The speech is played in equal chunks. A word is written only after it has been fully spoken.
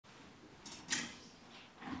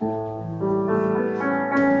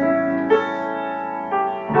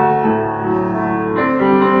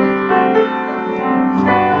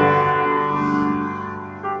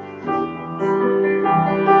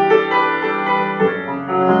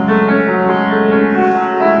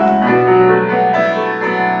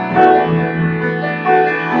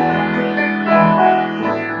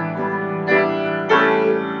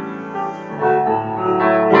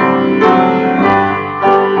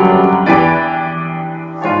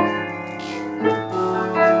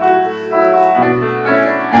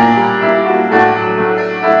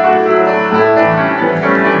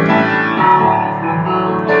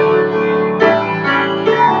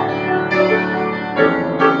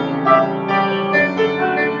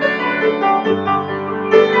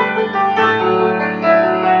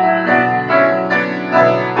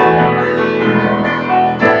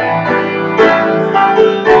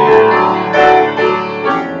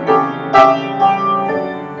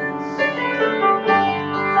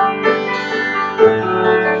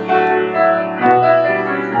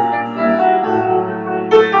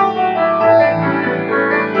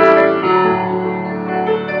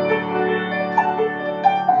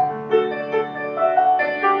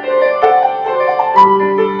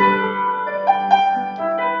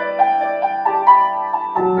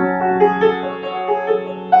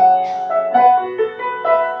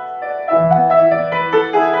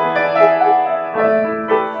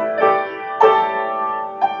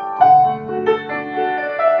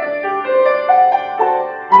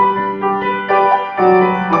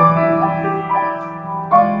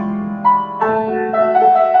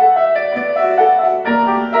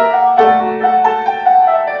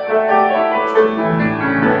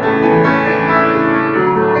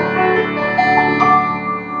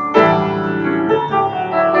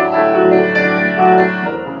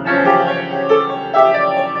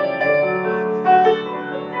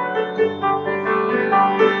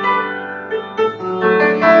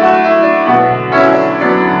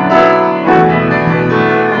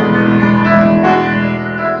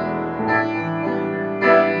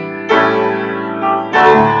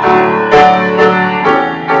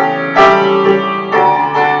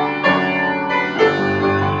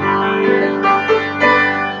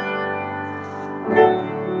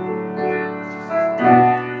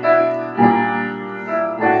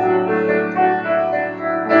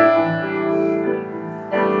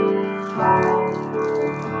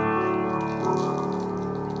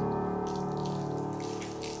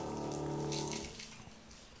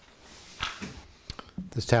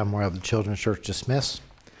This time we'll have the Children's Church dismissed.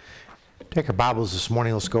 Take our Bibles this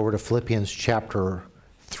morning. Let's go over to Philippians chapter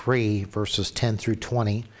 3, verses 10 through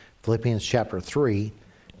 20. Philippians chapter 3,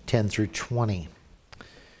 10 through 20.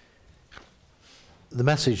 The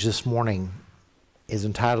message this morning is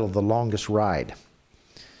entitled The Longest Ride.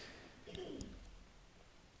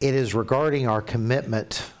 It is regarding our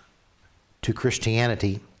commitment to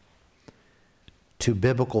Christianity, to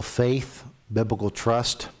biblical faith, biblical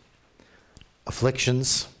trust,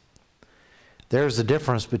 afflictions. There's a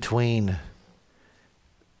difference between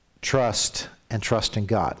trust and trust in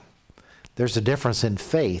God. There's a difference in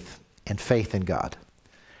faith and faith in God.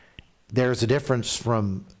 There's a difference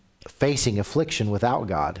from facing affliction without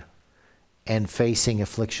God and facing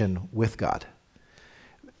affliction with God.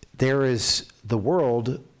 The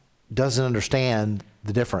world doesn't understand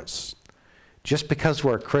the difference. Just because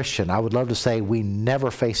we're a Christian, I would love to say we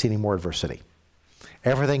never face any more adversity.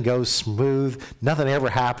 Everything goes smooth. Nothing ever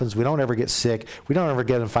happens. We don't ever get sick. We don't ever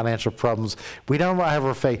get in financial problems. We don't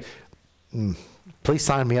ever face. Please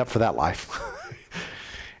sign me up for that life.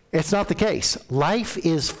 It's not the case. Life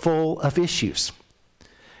is full of issues.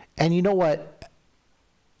 And you know what?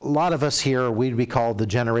 A lot of us here, we'd be called the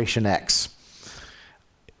Generation X.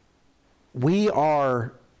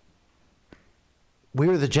 We're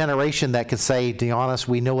the generation that could say, to be honest,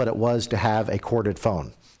 we know what it was to have a corded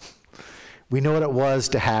phone. We know what it was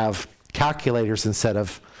to have calculators instead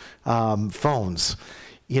of phones.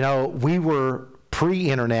 You know, we were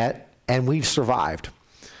pre-internet and we've survived.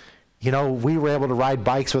 You know, we were able to ride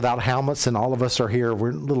bikes without helmets, and all of us are here.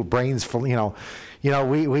 We're little brains full,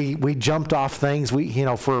 we jumped off things.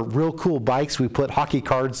 For real cool bikes, we put hockey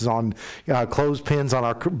cards on clothespins on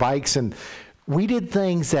our bikes, and we did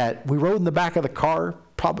things that we rode in the back of the car,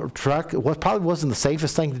 truck. It probably wasn't the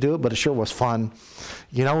safest thing to do it, but it sure was fun.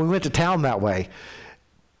 We went to town that way.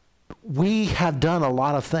 We have done a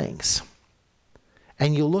lot of things.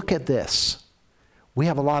 And you look at this, we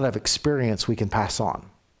have a lot of experience we can pass on.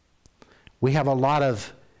 We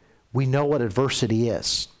know what adversity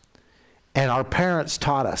is. And our parents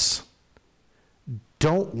taught us,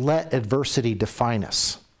 don't let adversity define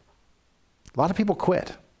us. A lot of people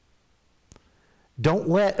quit. Don't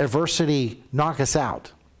let adversity knock us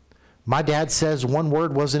out. My dad says one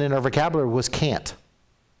word wasn't in our vocabulary, was can't.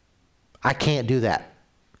 I can't do that.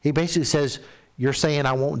 He basically says, you're saying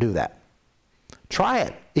I won't do that. Try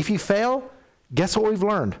it. If you fail, guess what we've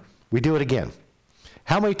learned? We do it again.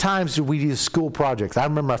 How many times did we do school projects? I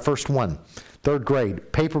remember my first one, 3rd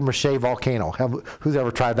grade, paper mache volcano. Who's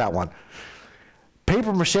ever tried that one?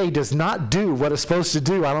 Paper mache does not do what it's supposed to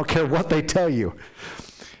do. I don't care what they tell you.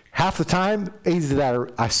 Half the time, either that or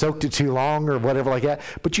I soaked it too long or whatever like that.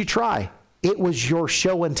 But you try. It was your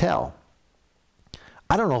show and tell.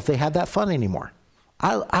 I don't know if they had that fun anymore.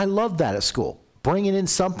 I loved that at school. Bringing in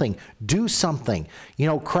something, do something. You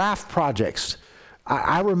know, craft projects.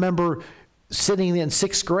 I remember sitting in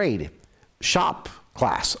 6th grade, shop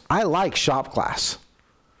class. I like shop class.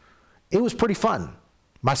 It was pretty fun.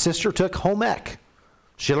 My sister took home ec.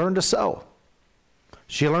 She learned to sew.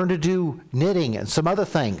 She learned to do knitting and some other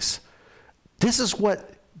things. This is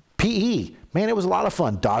what PE, man, it was a lot of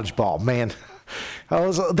fun. Dodgeball, man.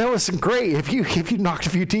 That was some great. If you knocked a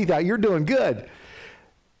few teeth out, you're doing good.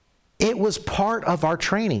 It was part of our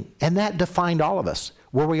training, and that defined all of us.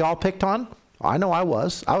 Were we all picked on? I know I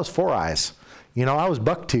was. I was 4 eyes. You know, I was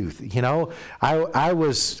bucktooth. You know, I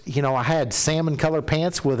was, you know, I had salmon color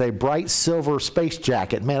pants with a bright silver space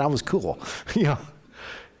jacket. Man, I was cool. You know,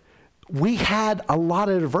 we had a lot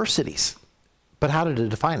of adversities, but how did it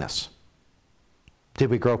define us? Did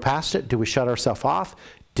we grow past it? Did we shut ourselves off?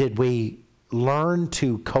 Did we learn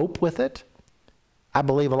to cope with it? I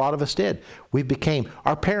believe a lot of us did. We became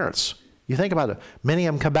our parents. You think about it. Many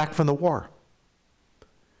of them come back from the war.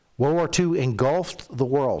 World War II engulfed the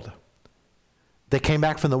world. They came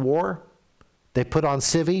back from the war. They put on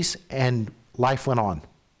civvies and life went on.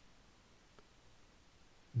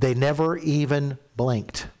 They never even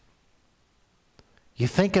blinked. You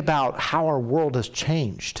think about how our world has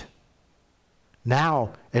changed.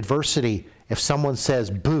 Now, adversity, if someone says,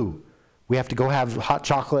 boo, we have to go have hot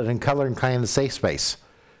chocolate and color and crayon in the safe space.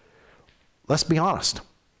 Let's be honest.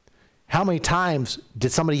 How many times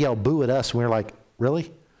did somebody yell boo at us and we were like,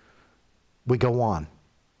 really? We go on.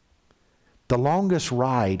 The longest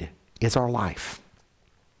ride is our life.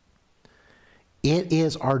 It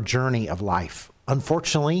is our journey of life.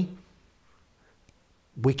 Unfortunately,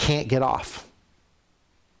 we can't get off.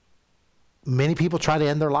 Many people try to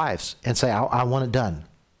end their lives and say, I want it done.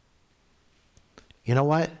 You know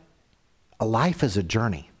what? A life is a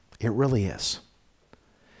journey. It really is.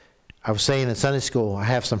 I was saying in Sunday school, I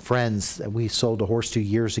have some friends that we sold a horse to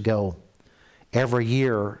years ago. Every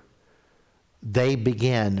year, they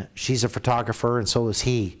begin, she's a photographer and so is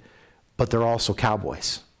he, but they're also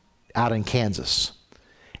cowboys out in Kansas.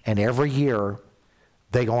 And every year,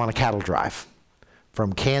 they go on a cattle drive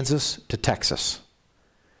from Kansas to Texas.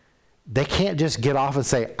 They can't just get off and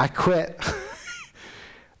say, I quit.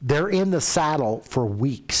 They're in the saddle for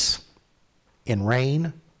weeks. In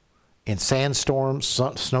rain, in sandstorms,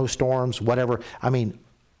 snowstorms, whatever. I mean,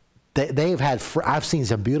 they've had, I've seen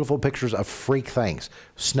some beautiful pictures of freak things.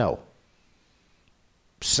 Snow,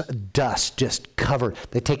 dust just covered.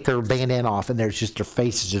 They take their bandana off and their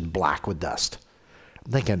face is just black with dust.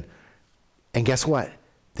 I'm thinking, and guess what?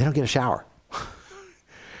 They don't get a shower.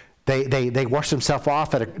 They wash themselves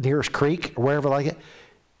off at a nearest creek or wherever like it,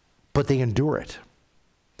 but they endure it.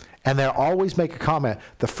 And they'll always make a comment,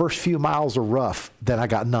 the first few miles are rough, then I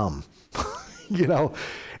got numb. You know,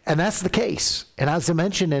 and that's the case. And as I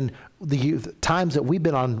mentioned in the times that we've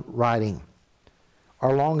been on riding,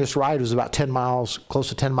 our longest ride was about 10 miles, close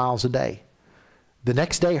to 10 miles a day. The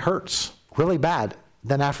next day hurts really bad.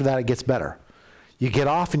 Then after that, it gets better. You get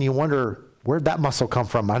off and you wonder, where'd that muscle come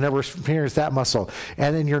from? I never experienced that muscle.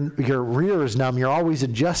 And then your rear is numb. You're always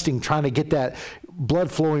adjusting, trying to get that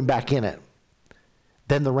blood flowing back in it.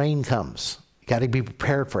 Then the rain comes. You got to be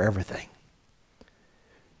prepared for everything.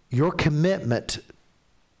 Your commitment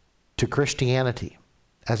to Christianity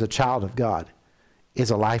as a child of God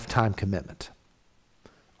is a lifetime commitment.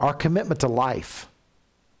 Our commitment to life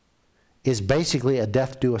is basically a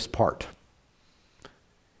death do us part.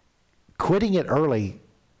 Quitting it early,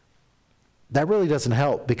 that really doesn't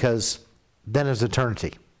help because then there's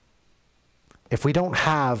eternity. If we don't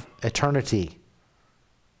have eternity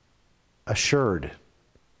assured,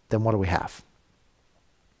 then what do we have?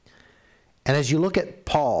 And as you look at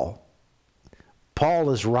Paul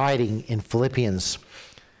is writing in Philippians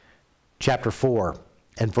chapter 4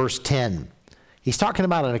 and verse 10. He's talking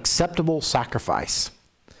about an acceptable sacrifice.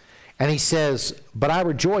 And he says, but I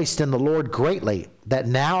rejoiced in the Lord greatly that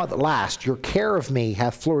now at last your care of me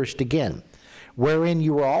hath flourished again, wherein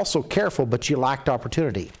you were also careful, but you lacked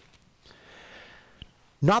opportunity.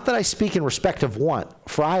 Not that I speak in respect of want,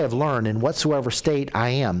 for I have learned in whatsoever state I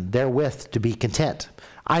am, therewith to be content.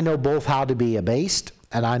 I know both how to be abased,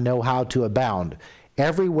 and I know how to abound.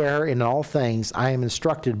 Everywhere in all things I am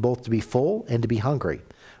instructed both to be full and to be hungry,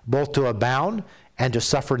 both to abound and to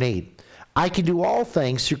suffer need. I can do all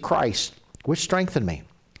things through Christ, which strengthen me.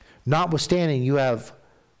 Notwithstanding, you have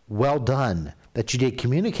well done that you did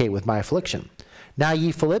communicate with my affliction. Now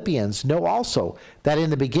ye Philippians know also that in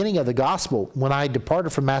the beginning of the gospel, when I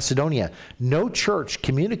departed from Macedonia, no church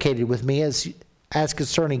communicated with me as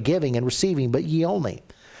concerning giving and receiving, but ye only.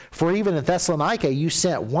 For even in Thessalonica you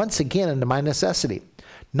sent once again unto my necessity,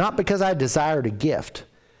 not because I desired a gift,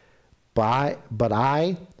 but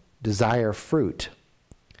I desire fruit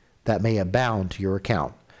that may abound to your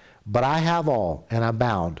account. But I have all, and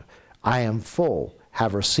abound. I am full,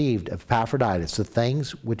 have received of Epaphroditus the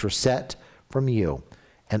things which were set from you,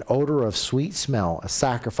 an odor of sweet smell, a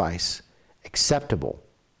sacrifice acceptable,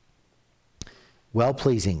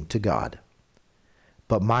 well-pleasing to God.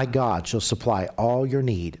 But my God shall supply all your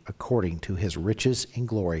need according to his riches in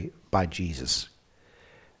glory by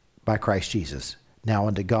Christ Jesus. Now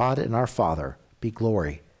unto God and our Father be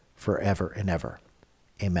glory forever and ever.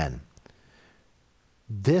 Amen.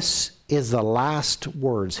 This is the last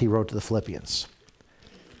words he wrote to the Philippians.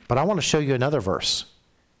 But I want to show you another verse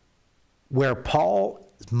where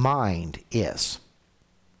Paul's mind is.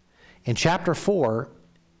 In chapter 4,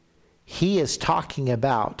 he is talking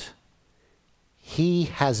about he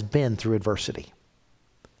has been through adversity.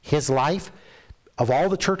 His life, of all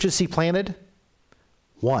the churches he planted,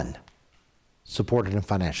 one supported him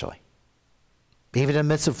financially. Even in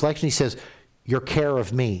the midst of affliction, he says, your care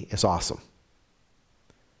of me is awesome.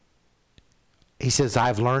 He says,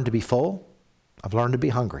 I've learned to be full. I've learned to be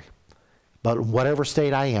hungry. But in whatever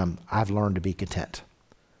state I am, I've learned to be content.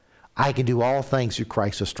 I can do all things through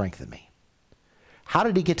Christ who strengthens me. How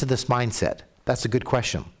did he get to this mindset? That's a good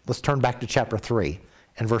question. Let's turn back to chapter 3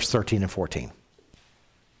 and verse 13 and 14.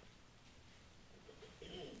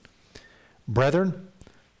 Brethren,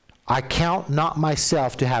 I count not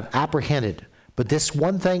myself to have apprehended, but this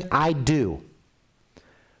one thing I do,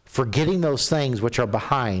 forgetting those things which are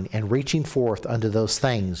behind and reaching forth unto those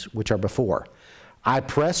things which are before. I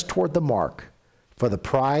press toward the mark for the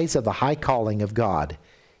prize of the high calling of God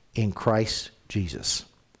in Christ Jesus.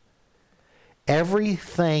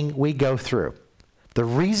 Everything we go through, the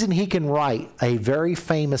reason he can write a very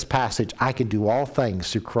famous passage, I can do all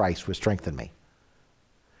things through Christ which strengthen me,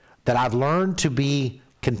 that I've learned to be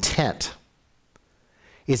content,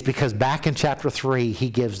 is because back in chapter 3,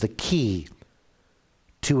 he gives the key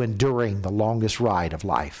to enduring the longest ride of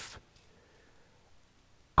life.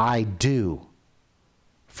 I do,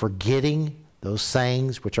 forgetting those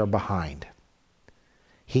things which are behind.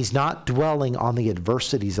 He's not dwelling on the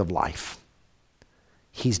adversities of life.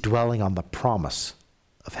 He's dwelling on the promise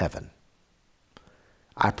of heaven.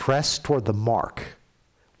 I press toward the mark.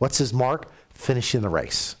 What's his mark? Finishing the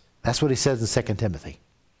race. That's what he says in 2 Timothy.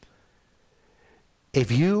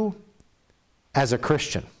 If you, as a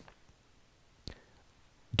Christian,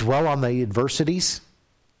 dwell on the adversities,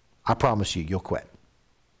 I promise you, you'll quit.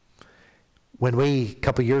 When we, a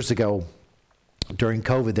couple years ago, during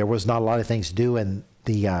COVID, there was not a lot of things to do in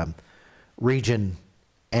the region,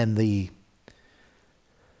 and the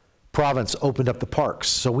province opened up the parks.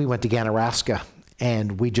 So we went to Ganaraska,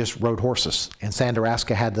 and we just rode horses. And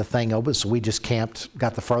Sandaraska had the thing open, so we just camped,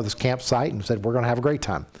 got the farthest campsite, and said, we're going to have a great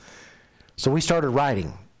time. So we started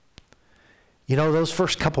riding. You know, those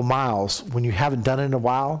first couple miles, when you haven't done it in a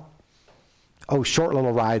while, short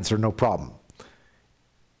little rides are no problem.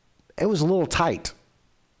 It was a little tight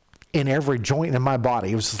in every joint in my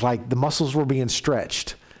body. It was just like the muscles were being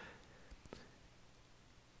stretched.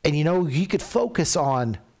 And you know, you could focus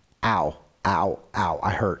on, ow, ow, ow,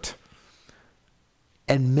 I hurt,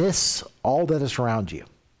 and miss all that is around you.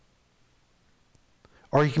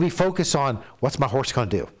 Or you can be focused on, what's my horse going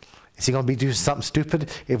to do? Is he going to be doing something stupid?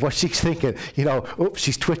 If what she's thinking, oops,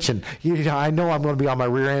 she's twitching. I know I'm going to be on my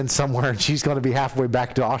rear end somewhere, and she's going to be halfway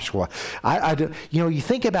back to Oshawa. You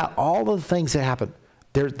think about all of the things that happen.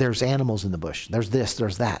 There's animals in the bush. There's this,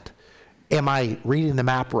 there's that. Am I reading the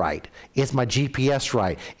map right? Is my GPS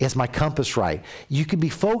right? Is my compass right? You can be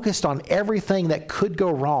focused on everything that could go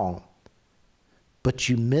wrong, but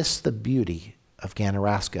you miss the beauty of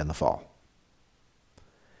Ganaraska in the fall.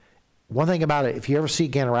 One thing about it, if you ever see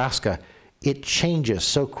Ganaraska, it changes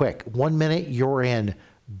so quick. 1 minute you're in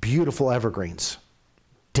beautiful evergreens,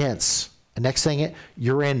 dense. The next thing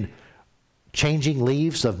you're in changing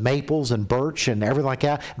leaves of maples and birch and everything like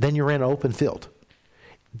that. Then you're in open field.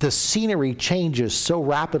 The scenery changes so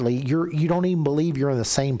rapidly, you don't even believe you're in the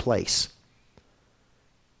same place.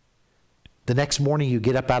 The next morning you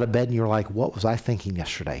get up out of bed and you're like, what was I thinking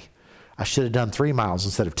yesterday? I should have done 3 miles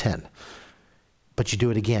instead of 10. But you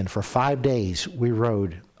do it again. For 5 days, we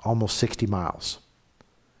rode almost 60 miles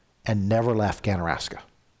and never left Ganaraska.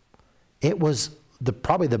 It was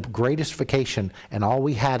probably the greatest vacation, and all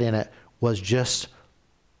we had in it was just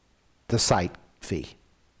the site fee.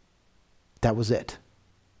 That was it.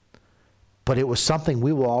 But it was something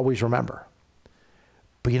we will always remember.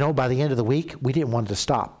 But you know, by the end of the week, we didn't want it to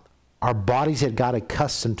stop. Our bodies had got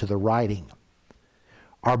accustomed to the riding.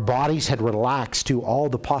 Our bodies had relaxed to all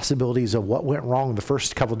the possibilities of what went wrong the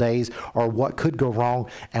first couple of days or what could go wrong,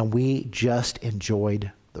 and we just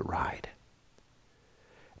enjoyed the ride.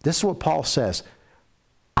 This is what Paul says.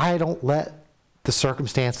 I don't let the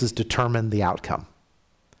circumstances determine the outcome.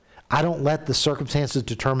 I don't let the circumstances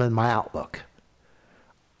determine my outlook.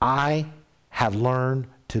 I have learned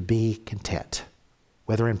to be content,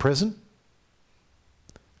 whether in prison,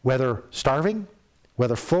 whether starving,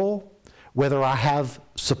 whether full, whether I have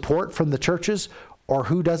support from the churches or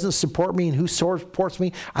who doesn't support me and who supports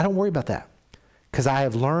me. I don't worry about that, because I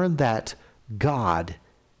have learned that God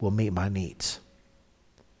will meet my needs.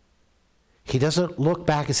 He doesn't look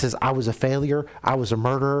back and says, I was a failure, I was a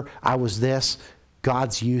murderer, I was this.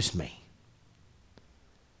 God's used me.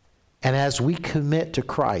 And as we commit to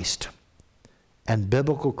Christ and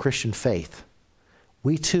biblical Christian faith,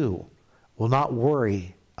 we too will not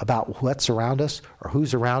worry about what's around us or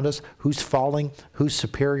who's around us, who's falling, who's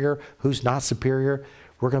superior, who's not superior.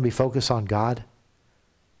 We're going to be focused on God.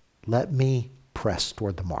 Let me press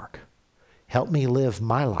toward the mark. Help me live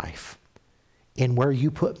my life in where you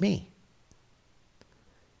put me,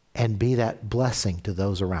 and be that blessing to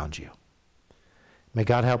those around you. May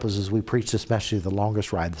God help us as we preach this message of the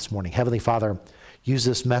longest ride this morning. Heavenly Father, use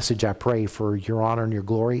this message, I pray, for your honor and your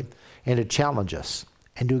glory, and to challenge us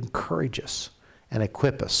and to encourage us and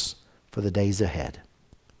equip us for the days ahead.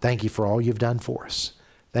 Thank you for all you've done for us.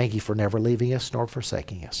 Thank you for never leaving us nor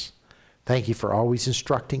forsaking us. Thank you for always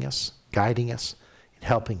instructing us, guiding us, and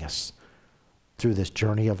helping us through this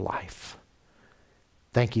journey of life.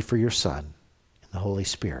 Thank you for your Son and the Holy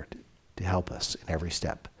Spirit to help us in every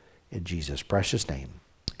step. In Jesus' precious name,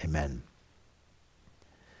 amen.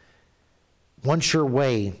 One sure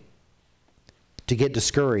way to get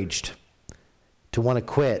discouraged, to want to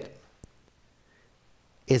quit,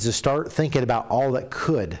 is to start thinking about all that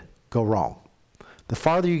could go wrong. The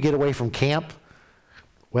farther you get away from camp,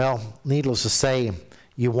 well, needless to say,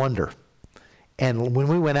 you wonder. And when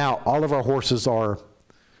we went out, all of our horses are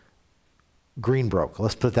green broke,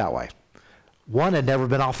 let's put it that way. One had never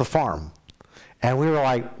been off the farm. And we were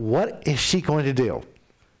like, what is she going to do?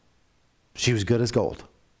 She was good as gold,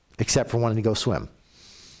 except for wanting to go swim.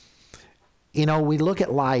 You know, we look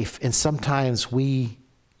at life and sometimes we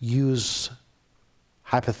use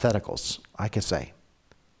hypotheticals, I could say.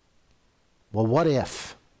 Well, what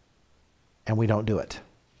if? And we don't do it.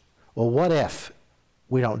 Well, what if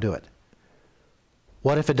we don't do it?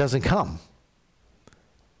 What if it doesn't come?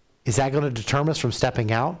 Is that going to deter us from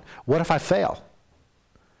stepping out? What if I fail?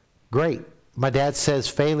 Great. My dad says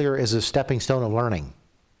failure is a stepping stone of learning.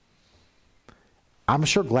 I'm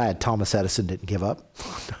sure glad Thomas Edison didn't give up.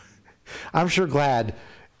 I'm sure glad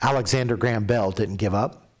Alexander Graham Bell didn't give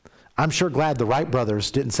up. I'm sure glad the Wright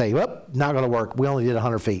brothers didn't say, well, not going to work. We only did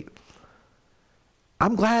 100 feet.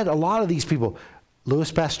 I'm glad a lot of these people,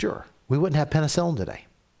 Louis Pasteur, we wouldn't have penicillin today.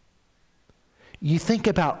 You think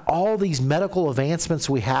about all these medical advancements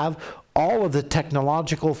we have, all of the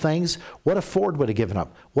technological things. What if Ford would have given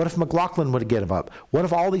up? What if McLaughlin would have given up? What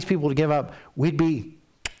if all these people would have given up? We'd be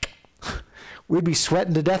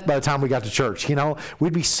sweating to death by the time we got to church. You know,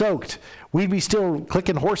 we'd be soaked. We'd be still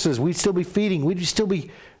clicking horses. We'd still be feeding. We'd still be,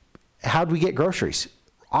 how'd we get groceries?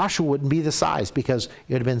 Oshawa wouldn't be the size because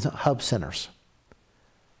it would have been hub centers.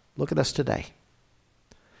 Look at us today.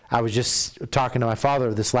 I was just talking to my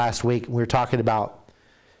father this last week. We were talking about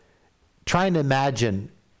trying to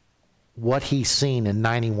imagine what he's seen in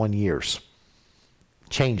 91 years.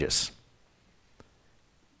 Changes.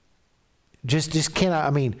 Just cannot, I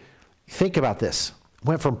mean, think about this.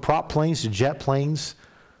 Went from prop planes to jet planes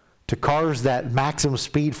to cars that maximum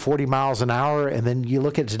speed 40 miles an hour, and then you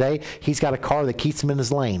look at today, he's got a car that keeps him in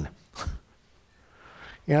his lane.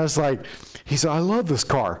 You know, it's like, he said, I love this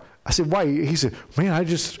car. I said, why? He said, man, I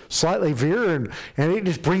just slightly veer and it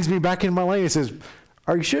just brings me back in my lane. He says,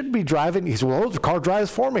 you shouldn't be driving. He said, well, the car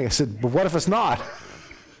drives for me. I said, but what if it's not?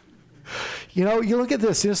 You know, you look at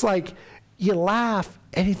this, and it's like, you laugh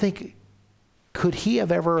and you think, could he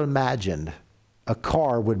have ever imagined a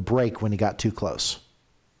car would brake when he got too close?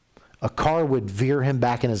 A car would veer him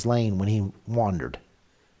back in his lane when he wandered.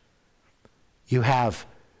 You have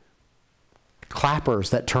clappers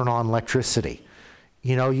that turn on electricity.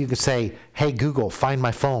 You know, you could say, hey, Google, find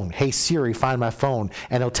my phone. Hey, Siri, find my phone.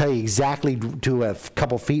 And it'll tell you exactly to a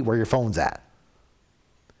couple feet where your phone's at.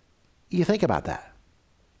 You think about that.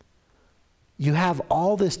 You have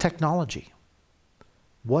all this technology.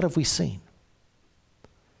 What have we seen?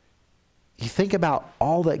 You think about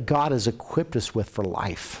all that God has equipped us with for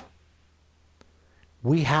life.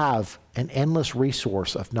 We have an endless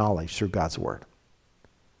resource of knowledge through God's Word.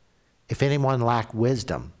 If anyone lack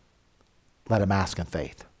wisdom, let him ask in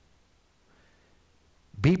faith.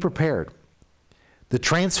 Be prepared. The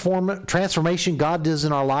transformation God does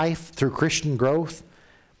in our life through Christian growth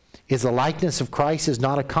is the likeness of Christ is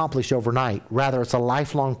not accomplished overnight. Rather, it's a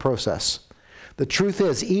lifelong process. The truth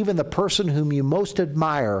is, even the person whom you most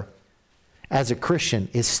admire as a Christian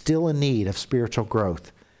is still in need of spiritual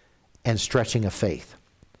growth and stretching of faith.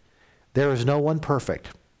 There is no one perfect,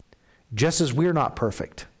 just as we're not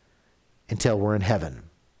perfect until we're in heaven.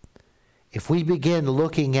 If we begin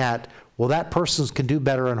looking at, well, that person can do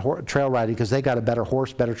better in trail riding because they got a better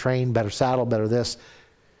horse, better train, better saddle, better this.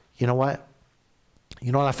 You know what?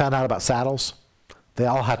 You know what I found out about saddles? They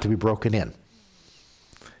all have to be broken in.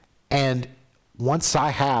 And once I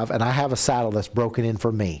have a saddle that's broken in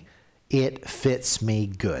for me, it fits me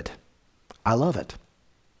good. I love it.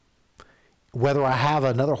 Whether I have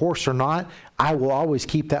another horse or not, I will always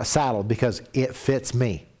keep that saddle because it fits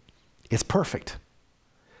me. It's perfect.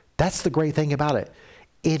 That's the great thing about it.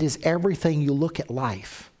 It is everything you look at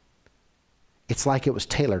life. It's like it was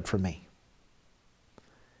tailored for me.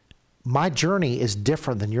 My journey is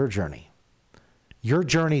different than your journey. Your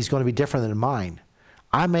journey is going to be different than mine.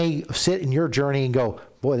 I may sit in your journey and go,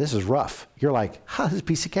 boy, this is rough. You're like, this is a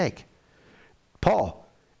piece of cake. Paul,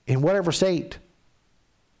 in whatever state,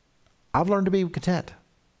 I've learned to be content.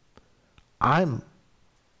 I'm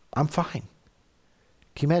fine.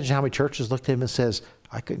 Can you imagine how many churches looked at him and says,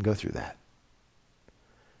 I couldn't go through that?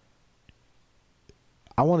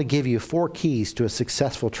 I want to give you 4 keys to a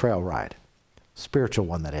successful trail ride. Spiritual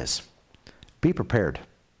one, that is. Be prepared.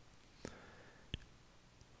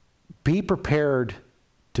 Be prepared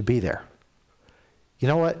to be there. You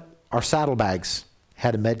know what? Our saddlebags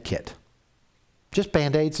had a med kit. Just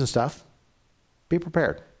Band-Aids and stuff. Be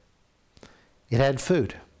prepared. It had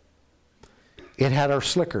food. It had our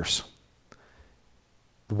slickers.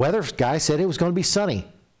 The weather guy said it was going to be sunny.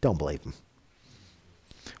 Don't believe him.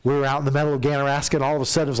 We were out in the middle of Ganaraska, and all of a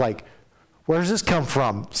sudden it was like, where does this come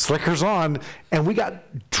from? Slickers on, and we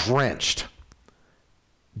got drenched.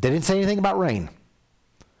 They didn't say anything about rain.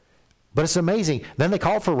 But it's amazing. Then they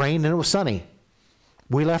called for rain, and it was sunny.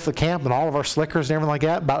 We left the camp, and all of our slickers and everything like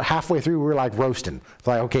that, about halfway through, we were like roasting. It's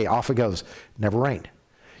like, okay, off it goes. Never rained.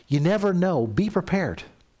 You never know. Be prepared.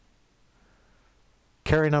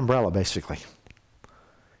 Carry an umbrella, basically.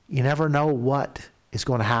 You never know what is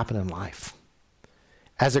going to happen in life.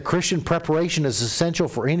 As a Christian, preparation is essential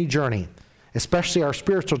for any journey, especially our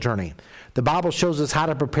spiritual journey. The Bible shows us how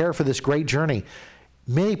to prepare for this great journey.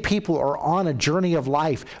 Many people are on a journey of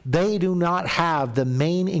life. They do not have the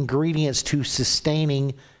main ingredients to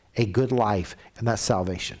sustaining a good life, and that's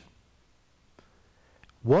salvation.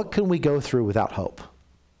 What can we go through without hope?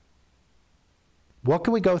 What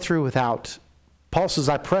can we go through without? Paul says,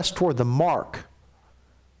 I press toward the mark.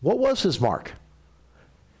 What was his mark?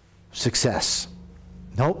 Success.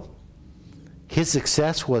 Nope. His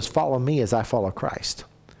success was follow me as I follow Christ.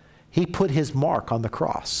 He put his mark on the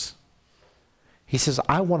cross. He says,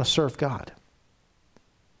 I want to serve God.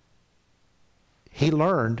 He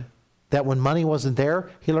learned that when money wasn't there,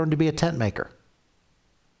 he learned to be a tent maker.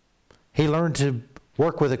 He learned to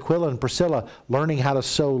work with Aquila and Priscilla, learning how to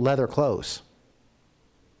sew leather clothes.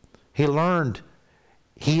 He learned,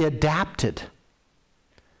 he adapted.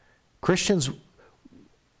 Christians,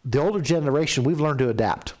 the older generation, we've learned to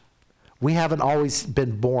adapt. We haven't always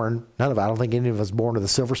been born, I don't think any of us born with a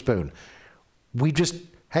silver spoon. We just,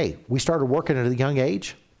 we started working at a young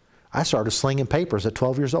age. I started slinging papers at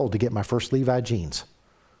 12 years old to get my first Levi jeans.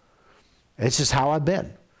 It's just how I've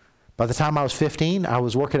been. By the time I was 15, I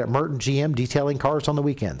was working at Merton GM detailing cars on the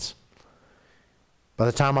weekends. By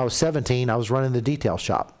the time I was 17, I was running the detail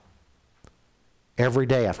shop every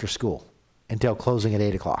day after school until closing at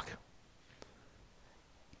 8 o'clock.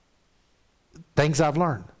 Things I've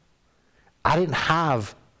learned. I didn't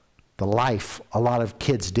have the life a lot of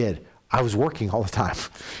kids did. I was working all the time.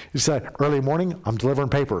 You said early morning, I'm delivering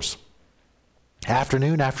papers.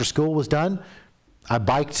 Afternoon, after school was done, I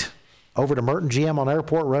biked over to Merton GM on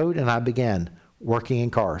Airport Road, and I began working in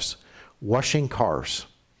cars, washing cars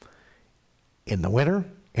in the winter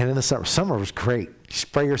and in the summer. Summer was great. You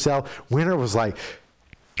spray yourself. Winter was like,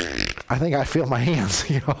 I think I feel my hands,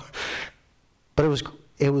 But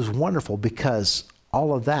it was wonderful because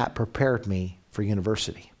all of that prepared me for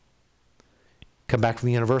university. Come back from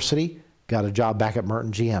university, got a job back at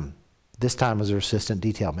Merton GM. This time as their assistant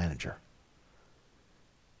detail manager.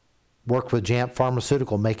 Worked with Jamp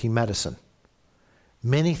Pharmaceutical making medicine.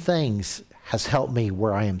 Many things has helped me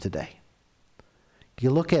where I am today. You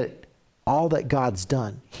look at all that God's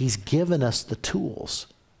done. He's given us the tools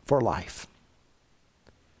for life.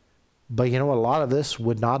 But you know what? A lot of this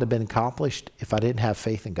would not have been accomplished if I didn't have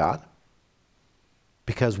faith in God.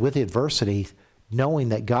 Because with the adversity, knowing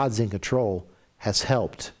that God's in control has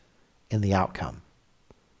helped in the outcome.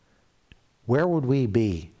 Where would we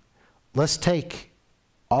be? Let's take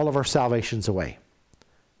all of our salvations away.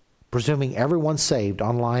 Presuming everyone's saved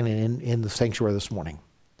online and in the sanctuary this morning.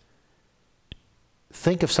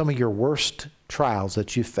 Think of some of your worst trials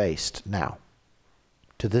that you faced now,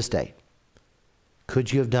 to this day.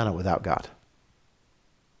 Could you have done it without God?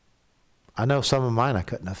 I know some of mine I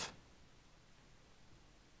couldn't have.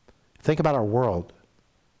 Think about our world.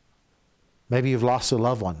 Maybe you've lost a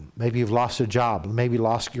loved one. Maybe you've lost a job. Maybe you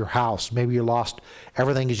lost your house. Maybe you lost,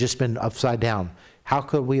 everything has just been upside down. How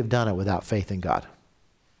could we have done it without faith in God?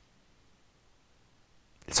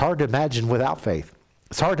 It's hard to imagine without faith.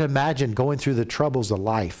 It's hard to imagine going through the troubles of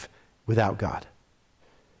life without God.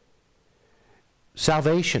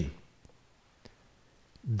 Salvation.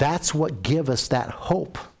 That's what gives us that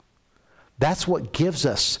hope. That's what gives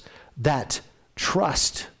us that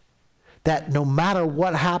trust. That no matter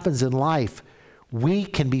what happens in life, we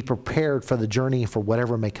can be prepared for the journey for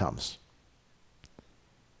whatever may comes.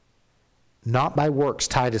 Not by works,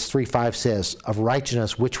 Titus 3:5 says, of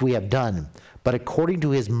righteousness which we have done, but according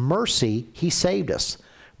to his mercy he saved us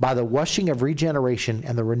by the washing of regeneration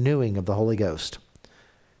and the renewing of the Holy Ghost.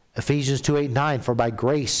 Ephesians 2:8-9, for by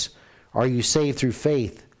grace are you saved through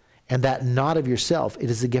faith, and that not of yourself, it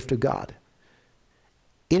is the gift of God.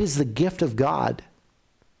 It is the gift of God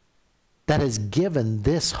that has given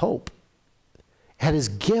this hope. It has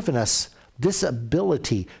given us this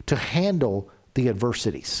ability to handle the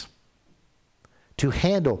adversities, to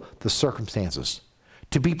handle the circumstances,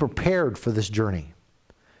 to be prepared for this journey.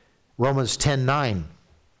 Romans 10:9,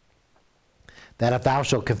 that if thou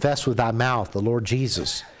shalt confess with thy mouth the Lord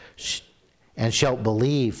Jesus, and shalt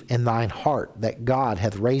believe in thine heart that God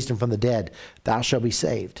hath raised him from the dead, thou shalt be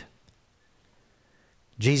saved.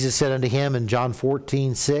 Jesus said unto him in John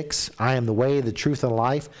 14:6, I am the way, the truth, and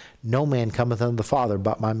life. No man cometh unto the Father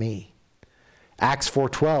but by me. Acts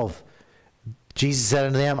 4:12, Jesus said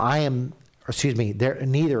unto them,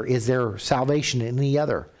 neither is there salvation in any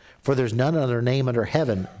other, for there's none other name under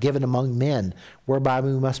heaven given among men whereby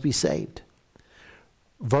we must be saved.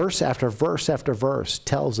 Verse after verse after verse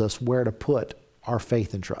tells us where to put our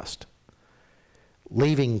faith and trust.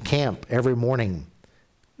 Leaving camp every morning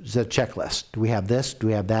is a checklist. Do we have this? Do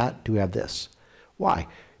we have that? Do we have this? Why?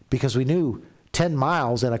 Because we knew 10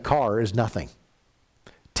 miles in a car is nothing.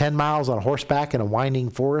 10 miles on horseback in a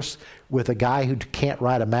winding forest with a guy who can't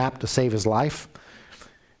write a map to save his life.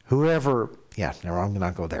 I'm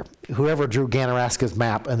not go there. Whoever drew Ganaraska's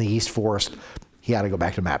map in the East Forest, he had to go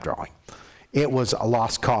back to map drawing. It was a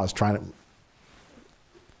lost cause trying to...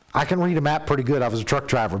 I can read a map pretty good. I was a truck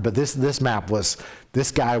driver, but this map was...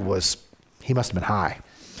 This guy was... He must have been high.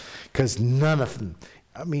 Because none of them...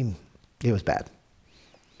 I mean, it was bad.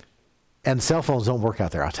 And cell phones don't work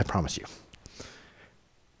out there, I promise you.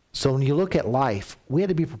 So when you look at life, we had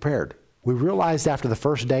to be prepared. We realized after the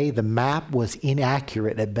first day the map was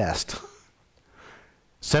inaccurate at best.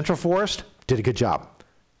 Central Forest did a good job.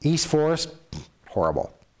 East Forest,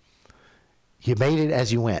 horrible. You made it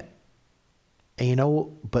as you went. And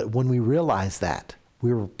but when we realized that,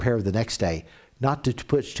 we were prepared the next day not to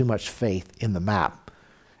put too much faith in the map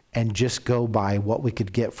and just go by what we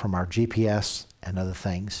could get from our GPS and other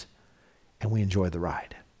things, and we enjoyed the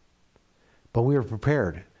ride. But we were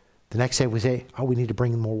prepared. The next day we say, we need to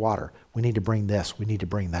bring more water. We need to bring this. We need to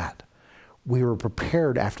bring that. We were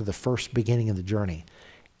prepared after the first beginning of the journey.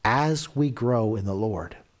 As we grow in the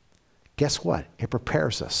Lord, guess what? It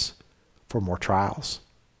prepares us for more trials,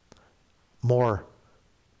 more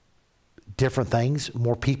different things,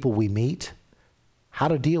 more people we meet, how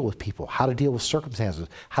to deal with people, how to deal with circumstances,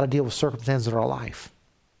 how to deal with circumstances in our life.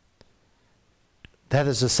 That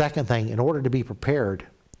is the second thing. In order to be prepared,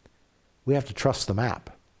 we have to trust the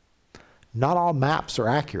map. Not all maps are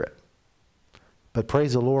accurate, but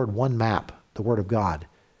praise the Lord, one map, the Word of God,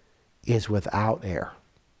 is without error.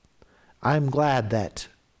 I'm glad that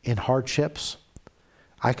in hardships,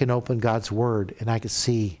 I can open God's Word and I can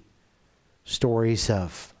see stories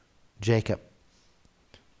of Jacob,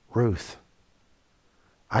 Ruth.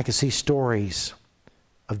 I can see stories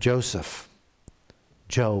of Joseph,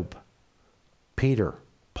 Job, Peter,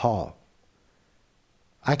 Paul.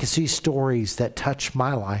 I can see stories that touch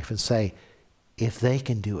my life and say, if they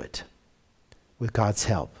can do it with God's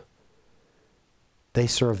help, they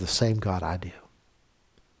serve the same God I do.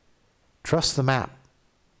 Trust the map.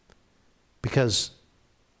 Because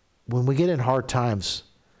when we get in hard times,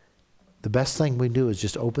 the best thing we do is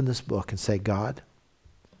just open this book and say, God,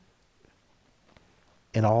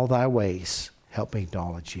 in all thy ways, help me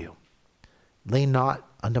acknowledge you. Lean not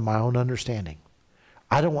unto my own understanding.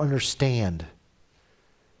 I don't understand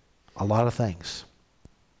a lot of things.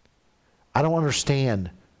 I don't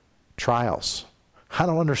understand trials. I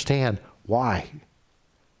don't understand why.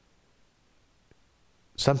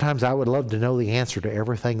 Sometimes I would love to know the answer to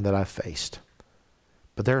everything that I've faced.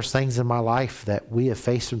 But there's things in my life that we have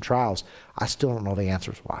faced some trials. I still don't know the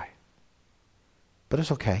answers why. But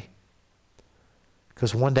it's okay.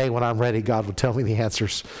 Because one day when I'm ready, God will tell me the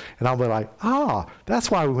answers. And I'll be like, that's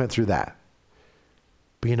why we went through that.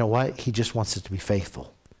 But you know what? He just wants us to be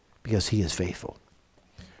faithful. Because he is faithful.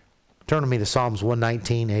 Turn with me to Psalms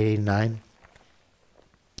 119, 89.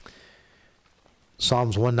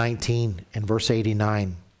 Psalms 119 and verse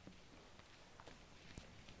 89.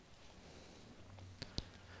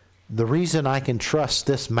 The reason I can trust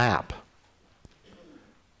this map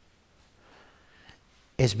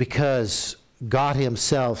is because God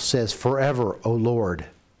himself says, forever, O Lord,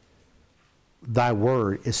 thy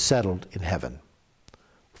word is settled in heaven.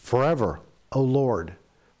 Forever, O Lord,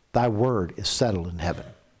 thy word is settled in heaven.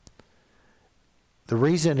 The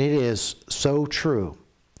reason it is so true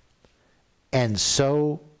and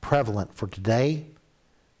so prevalent for today,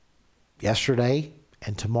 yesterday,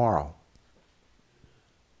 and tomorrow,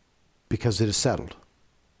 because it is settled.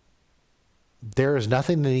 There is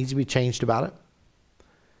nothing that needs to be changed about it.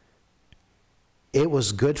 It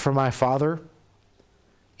was good for my father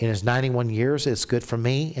in his 91 years. It's good for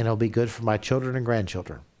me, and it'll be good for my children and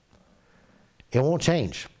grandchildren. It won't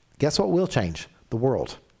change. Guess what will change? The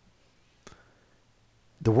world.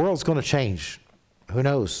 The world's going to change. Who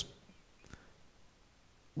knows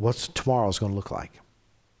what tomorrow's going to look like?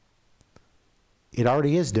 It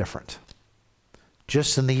already is different.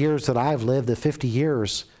 Just in the years that I've lived, the 50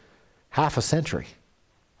 years, half a century,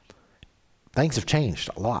 things have changed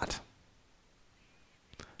a lot.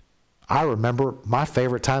 I remember my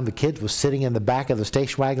favorite time the kids was sitting in the back of the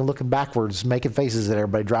station wagon looking backwards, making faces at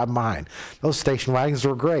everybody driving behind. Those station wagons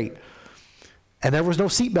were great. And there was no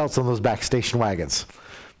seat belts on those back station wagons.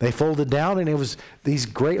 They folded down, and it was these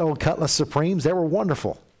great old Cutlass Supremes. They were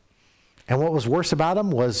wonderful. And what was worse about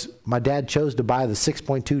them was my dad chose to buy the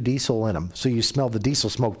 6.2 diesel in them, so you smelled the diesel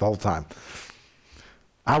smoke the whole time.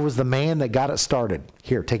 I was the man that got it started.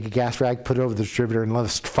 Here, take a gas rag, put it over the distributor, and let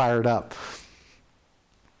us fire it up.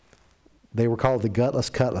 They were called the Gutless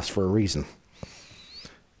Cutlass for a reason.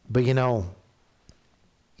 But you know,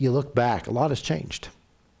 you look back, a lot has changed.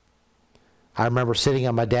 I remember sitting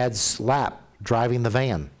on my dad's lap, driving the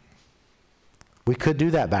van. We could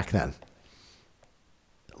do that back then.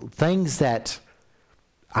 Things that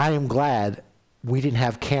I am glad we didn't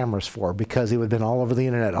have cameras for, because it would have been all over the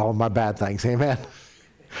internet, all of my bad things. Amen.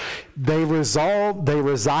 They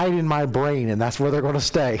reside in my brain, and that's where they're going to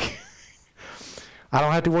stay. I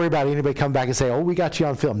don't have to worry about anybody coming back and say, oh, we got you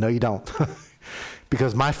on film. No, you don't.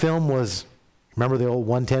 Because my film was, remember the old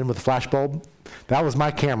 110 with the flash bulb? That was my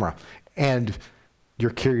camera. And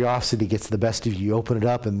your curiosity gets the best of you. You open it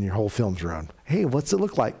up and your whole film's ruined. Hey, what's it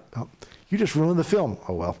look like? Oh, you just ruined the film.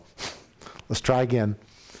 Oh, well, let's try again.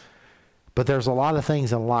 But there's a lot of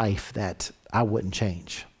things in life that I wouldn't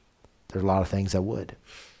change. There's a lot of things I would.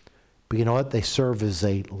 But you know what? They serve as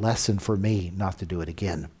a lesson for me not to do it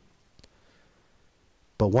again.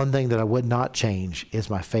 But one thing that I would not change is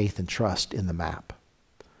my faith and trust in the map.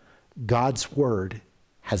 God's word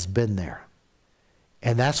has been there.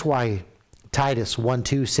 And that's why Titus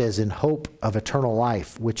 1:2 says, in hope of eternal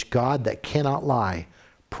life, which God that cannot lie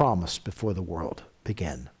promised before the world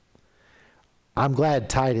began. I'm glad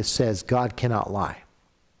Titus says God cannot lie.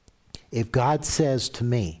 If God says to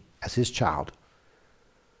me as his child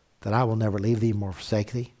that I will never leave thee nor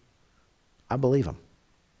forsake thee, I believe him.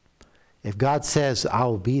 If God says I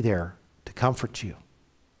will be there to comfort you,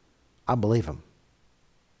 I believe him.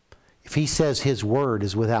 If he says his word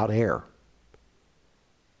is without error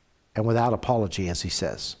and without apology, as he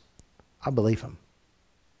says, I believe him.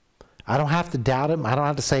 I don't have to doubt him. I don't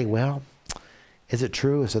have to say, well, is it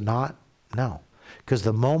true? Is it not? No. Because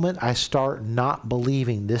the moment I start not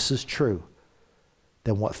believing this is true,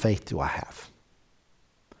 then what faith do I have?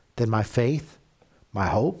 Then my faith, my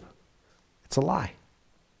hope, it's a lie.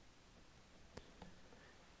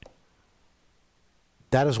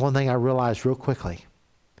 That is one thing I realized real quickly.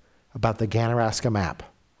 about the Ganaraska map.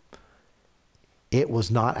 It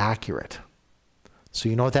was not accurate. So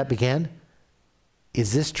you know what that began?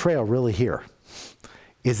 Is this trail really here?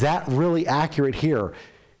 Is that really accurate here?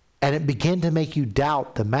 And it began to make you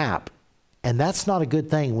doubt the map. And that's not a good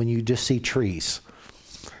thing when you just see trees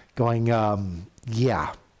going,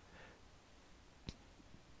 yeah.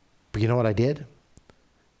 But you know what I did?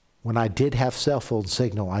 When I did have cell phone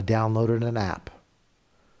signal, I downloaded an app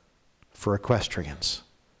for equestrians.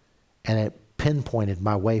 And it pinpointed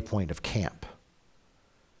my waypoint of camp.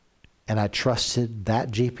 And I trusted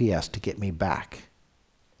that GPS to get me back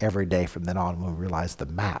every day from then on, when we realized the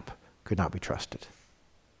map could not be trusted.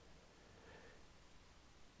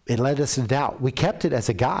 It led us in doubt. We kept it as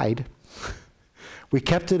a guide. We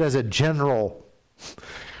kept it as a general,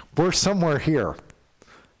 we're somewhere here.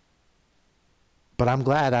 But I'm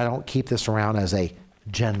glad I don't keep this around as a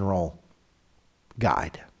general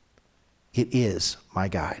guide. It is my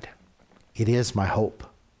guide. It is my hope.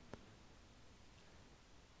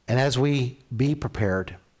 And as we be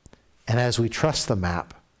prepared, and as we trust the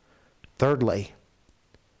map, thirdly,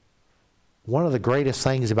 one of the greatest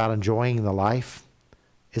things about enjoying the life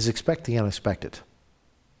is expect the unexpected.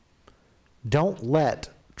 Don't let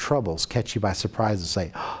troubles catch you by surprise and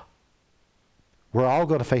say, oh, we're all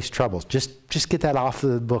going to face troubles. Just get that off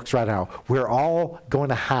the books right now. We're all going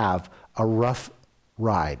to have a rough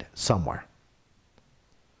ride somewhere.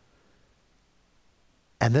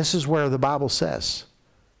 And this is where the Bible says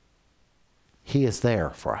He is there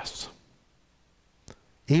for us.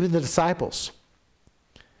 Even the disciples.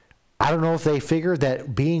 I don't know if they figured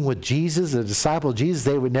that being with Jesus, the disciple of Jesus,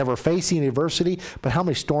 they would never face any adversity, but how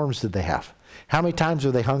many storms did they have? How many times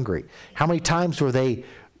were they hungry? How many times were they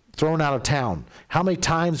thrown out of town? How many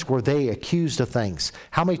times were they accused of things?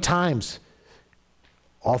 How many times,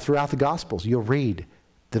 all throughout the Gospels, you'll read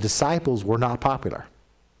the disciples were not popular.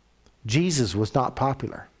 Jesus was not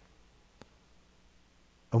popular.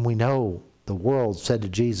 And we know the world said to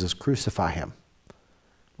Jesus, crucify him.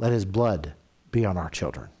 Let his blood be on our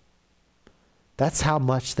children. That's how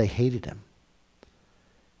much they hated him.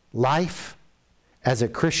 Life as a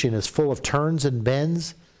Christian is full of turns and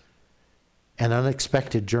bends and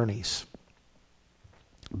unexpected journeys.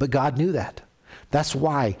 But God knew that. That's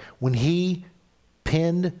why when He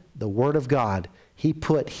penned the Word of God, He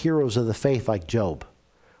put heroes of the faith like Job.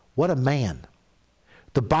 What a man.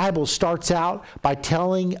 The Bible starts out by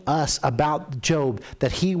telling us about Job,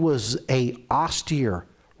 that he was a austere,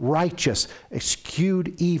 righteous,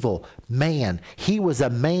 eschewed evil man. He was a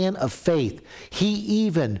man of faith. He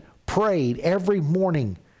even prayed every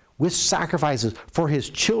morning with sacrifices for his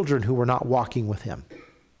children who were not walking with him.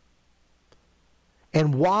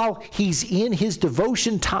 And while he's in his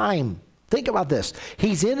devotion time, think about this.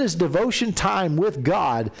 He's in his devotion time with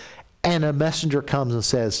God, and a messenger comes and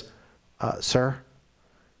says, sir,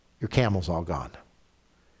 your camel's all gone,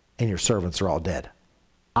 and your servants are all dead.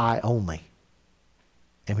 I only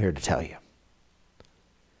am here to tell you.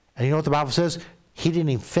 And you know what the Bible says? He didn't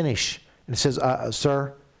even finish. And it says,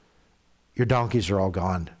 sir, your donkeys are all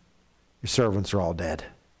gone. Your servants are all dead.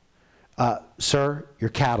 Sir,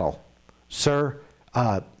 your cattle. Sir,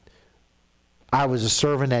 I was a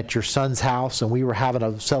servant at your son's house, and we were having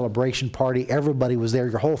a celebration party. Everybody was there,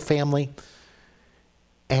 your whole family.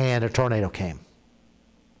 And a tornado came.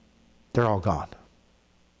 They're all gone.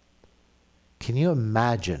 Can you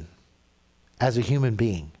imagine, as a human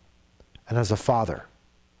being, and as a father,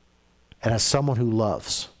 and as someone who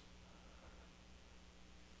loves,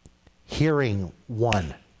 hearing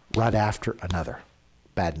one right after another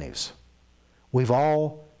bad news? We've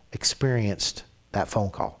all experienced that phone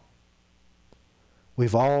call.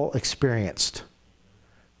 We've all experienced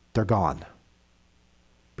they're gone.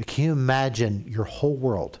 But can you imagine your whole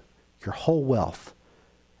world, your whole wealth,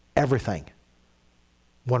 everything,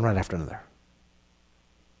 one right after another?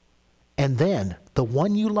 And then the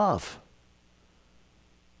one you love,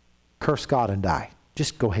 curse God and die.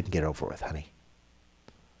 Just go ahead and get it over with, honey.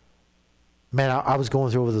 Man, I was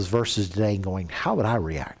going through those verses today and going, how would I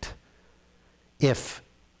react if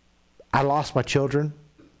I lost my children?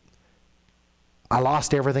 I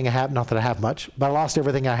lost everything I have. Not that I have much, but I lost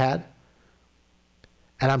everything I had.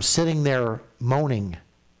 And I'm sitting there moaning,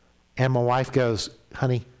 and my wife goes,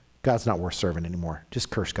 honey, God's not worth serving anymore.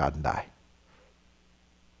 Just curse God and die.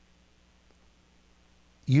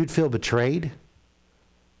 You'd feel betrayed.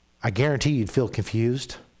 I guarantee you'd feel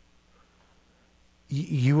confused.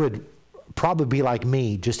 You would probably be like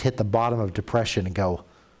me, just hit the bottom of depression and go,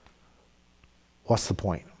 what's the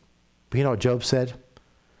point? But you know what Job said?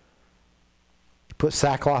 He put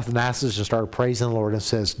sackcloth and ashes and started praising the Lord and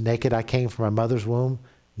says, naked I came from my mother's womb,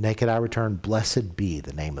 Naked I return. Blessed be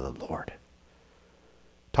the name of the Lord.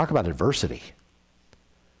 Talk about adversity.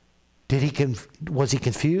 Was he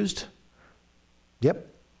confused? Yep.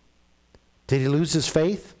 Did he lose his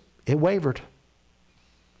faith? It wavered.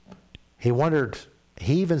 He wondered,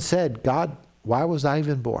 he even said, God, why was I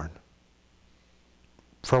even born?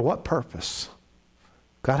 For what purpose?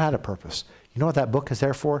 God had a purpose. You know what that book is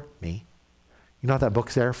there for? Me. You know what that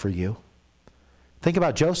book's there for you? Think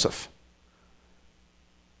about Joseph.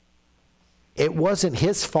 It wasn't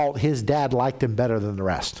his fault his dad liked him better than the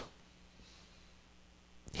rest.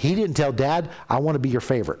 He didn't tell Dad, I want to be your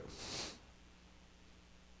favorite.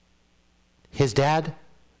 His dad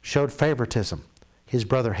showed favoritism. His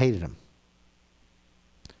brother hated him.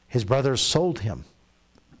 His brothers sold him,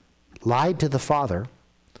 lied to the father,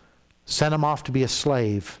 sent him off to be a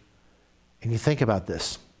slave. And you think about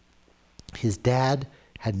this. His dad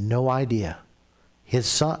had no idea.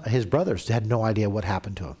 His brothers had no idea what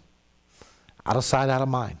happened to him. Out of sight, out of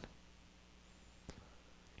mind.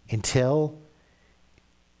 Until,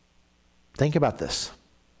 think about this.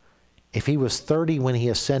 If he was 30 when he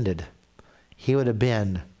ascended, he would have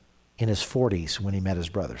been in his 40s when he met his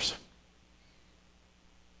brothers.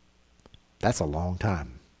 That's a long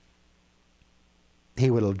time. He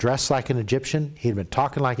would have dressed like an Egyptian. He'd been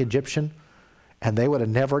talking like an Egyptian. And they would have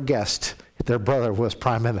never guessed their brother was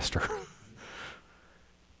prime minister.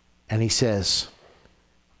 And he says,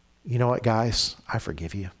 you know what, guys? I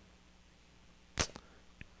forgive you.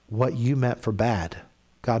 What you meant for bad,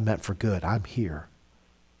 God meant for good. I'm here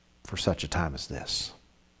for such a time as this.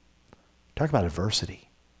 Talk about adversity.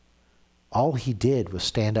 All he did was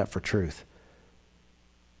stand up for truth.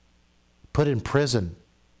 Put in prison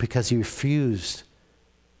because he refused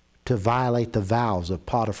to violate the vows of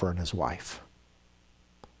Potiphar and his wife.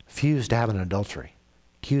 Refused to have an adultery.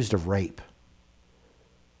 Accused of rape.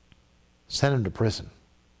 Sent him to prison.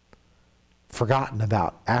 Forgotten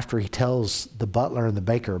about after he tells the butler and the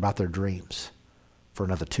baker about their dreams for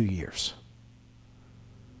another 2 years.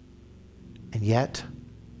 And yet,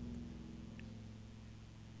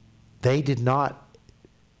 they did not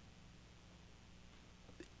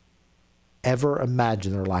ever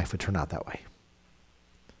imagine their life would turn out that way.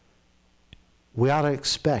 We ought to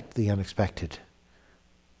expect the unexpected.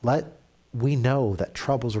 We know that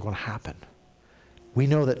troubles are going to happen. We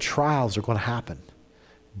know that trials are going to happen.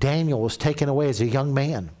 Daniel was taken away as a young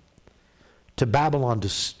man to Babylon to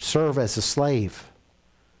serve as a slave,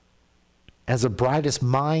 as the brightest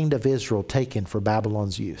mind of Israel taken for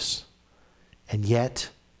Babylon's use. And yet,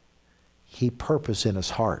 he purposed in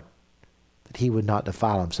his heart that he would not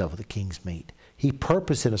defile himself with the king's meat. He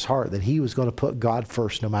purposed in his heart that he was going to put God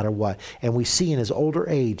first no matter what. And we see in his older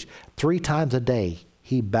age, 3 times a day,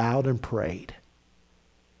 he bowed and prayed.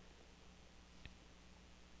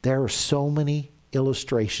 There are so many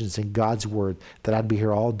illustrations in God's word that I'd be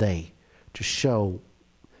here all day to show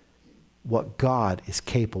what God is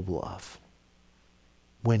capable of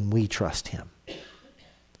when we trust him.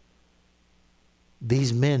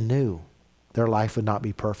 These men knew their life would not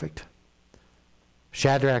be perfect.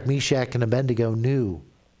 Shadrach, Meshach, and Abednego knew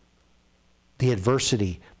the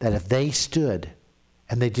adversity that if they stood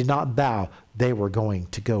and they did not bow, they were going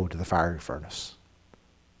to go to the fiery furnace.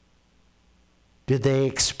 Did they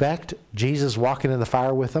expect Jesus walking in the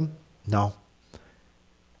fire with them? No.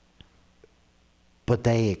 But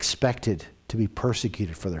they expected to be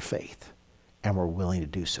persecuted for their faith and were willing to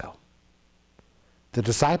do so. The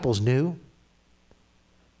disciples knew.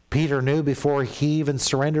 Peter knew before he even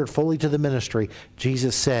surrendered fully to the ministry.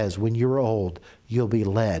 Jesus says, when you're old, you'll be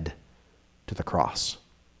led to the cross.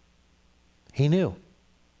 He knew.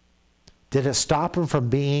 Did it stop him from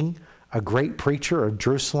being a great preacher of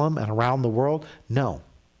Jerusalem and around the world? No.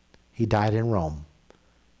 He died in Rome,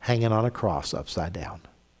 hanging on a cross upside down.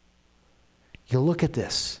 You look at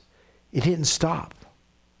this. It didn't stop.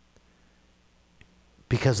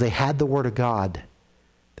 Because they had the word of God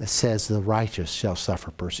that says the righteous shall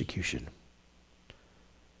suffer persecution.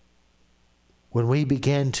 When we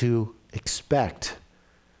begin to expect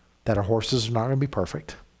that our horses are not going to be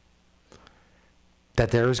perfect,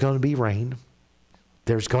 that there is going to be rain,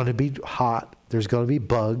 there's going to be hot, there's going to be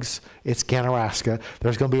bugs, it's Ganaraska,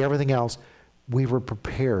 there's going to be everything else, we were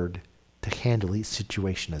prepared to handle each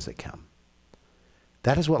situation as it comes.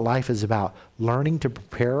 That is what life is about, learning to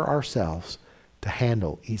prepare ourselves to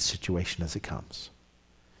handle each situation as it comes.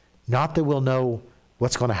 Not that we'll know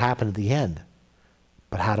what's going to happen at the end,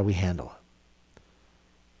 but how do we handle it?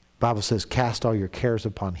 The Bible says, cast all your cares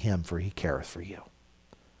upon him, for he careth for you.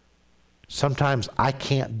 Sometimes I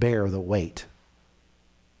can't bear the weight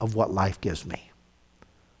of what life gives me.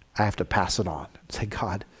 I have to pass it on and say,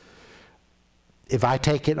 God, if I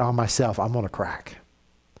take it on myself, I'm going to crack.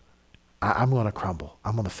 I'm going to crumble.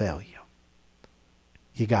 I'm going to fail you.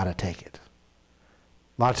 You got to take it.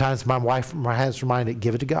 A lot of times my wife has reminded,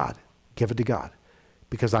 give it to God. Give it to God.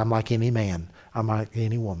 Because I'm like any man. I'm like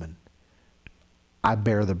any woman. I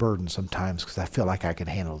bear the burden sometimes because I feel like I can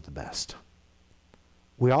handle it the best.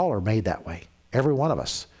 We all are made that way. Every one of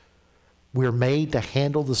us. We're made to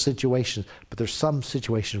handle the situations, but there's some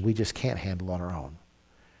situations we just can't handle on our own.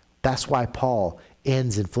 That's why Paul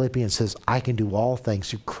ends in Philippians and says, I can do all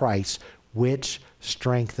things through Christ, which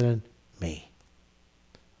strengthened me.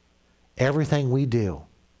 Everything we do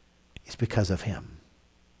is because of him.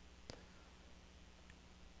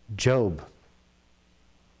 Job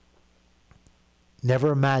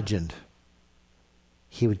never imagined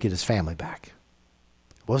he would get his family back.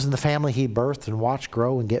 It wasn't the family he birthed and watched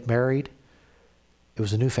grow and get married. It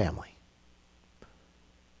was a new family.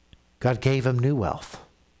 God gave him new wealth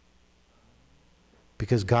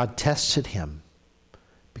because God tested him.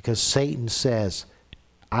 Because Satan says,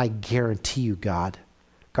 I guarantee you, God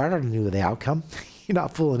already knew the outcome. You're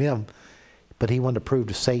not fooling him. But he wanted to prove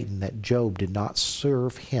to Satan that Job did not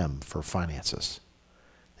serve him for finances.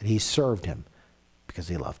 That he served him because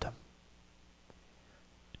he loved him.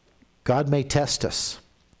 God may test us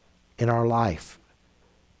in our life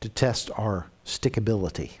to test our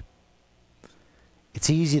stickability. It's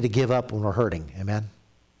easy to give up when we're hurting. Amen?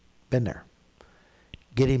 Been there.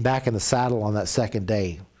 Getting back in the saddle on that second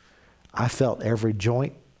day, I felt every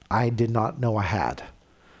joint I did not know I had.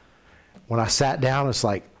 When I sat down, it's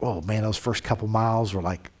like, oh man, those first couple miles were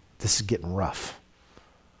like, this is getting rough.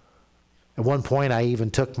 At one point, I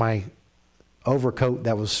even took my overcoat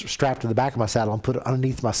that was strapped to the back of my saddle and put it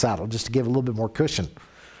underneath my saddle just to give it a little bit more cushion.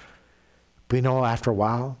 But you know, after a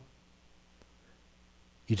while,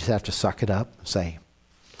 you just have to suck it up and say,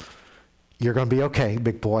 you're going to be okay,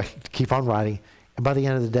 big boy. Keep on riding. And by the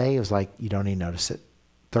end of the day, it was like, you don't even notice it.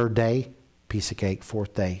 Third day, piece of cake.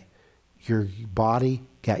 Fourth day, your body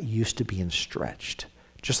got used to being stretched.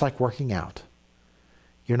 Just like working out.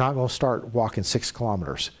 You're not going to start walking 6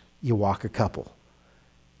 kilometers. You walk a couple.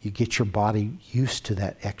 You get your body used to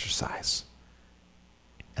that exercise.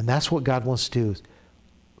 And that's what God wants to do.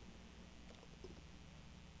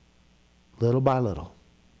 Little by little.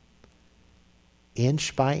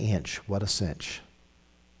 Inch by inch, what a cinch.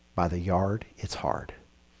 By the yard, it's hard.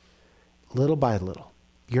 Little by little.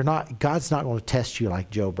 God's not going to test you like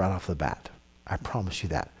Job right off the bat. I promise you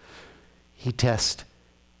that. He tests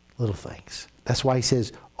little things. That's why he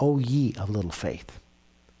says, "O ye of little faith."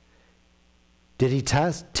 Did he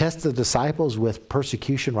test the disciples with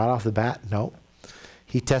persecution right off the bat? No.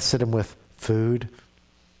 He tested them with food,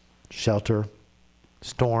 shelter,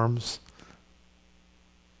 storms,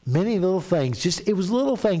 many little things. It was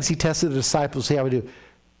little things he tested the disciples to see how we do.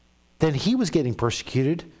 Then he was getting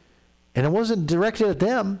persecuted, and it wasn't directed at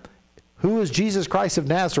them. Who is Jesus Christ of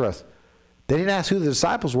Nazareth? They didn't ask who the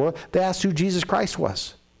disciples were. They asked who Jesus Christ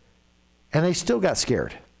was. And they still got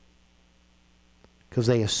scared because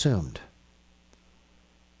they assumed.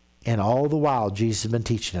 And all the while, Jesus has been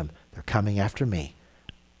teaching them, they're coming after me.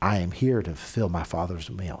 I am here to fulfill my Father's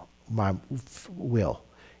will. My will.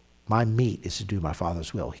 My meat is to do my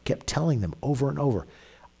Father's will. He kept telling them over and over,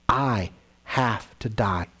 I have to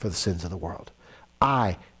die for the sins of the world.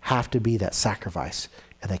 I have to be that sacrifice.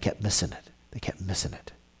 And they kept missing it. They kept missing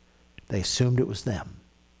it. They assumed it was them.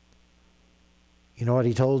 You know what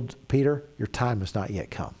he told Peter? Your time has not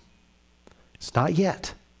yet come. It's not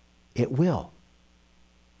yet. It will.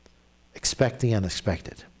 Expect the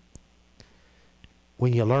unexpected.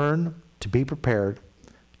 When you learn to be prepared,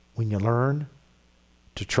 when you learn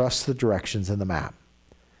to trust the directions in the map,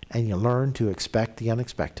 and you learn to expect the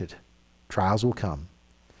unexpected, trials will come.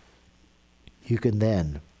 You can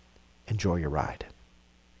then enjoy your ride.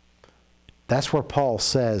 That's where Paul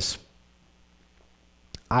says,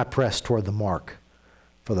 I press toward the mark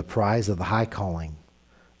for the prize of the high calling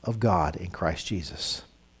of God in Christ Jesus.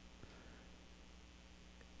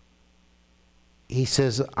 He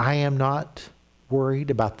says, I am not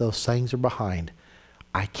worried about those things are behind.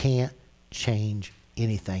 I can't change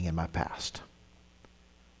anything in my past.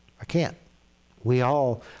 I can't.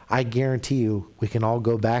 I guarantee you, we can all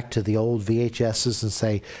go back to the old VHSs and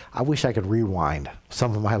say, I wish I could rewind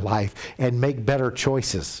some of my life and make better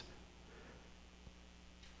choices.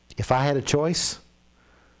 If I had a choice,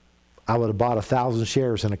 I would have bought 1,000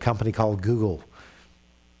 shares in a company called Google.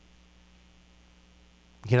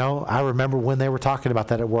 You know, I remember when they were talking about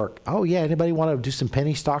that at work. Oh yeah, anybody want to do some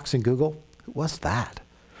penny stocks in Google? What's that?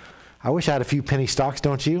 I wish I had a few penny stocks,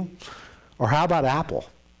 don't you? Or how about Apple?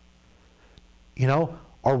 You know,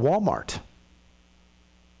 or Walmart.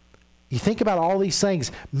 You think about all these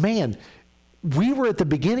things. Man, we were at the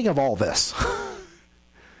beginning of all this.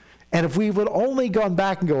 And if we would only gone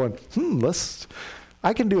back and going,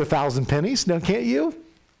 I can do 1,000 pennies, now can't you?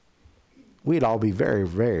 We'd all be very,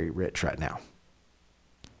 very rich right now.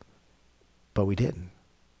 But we didn't.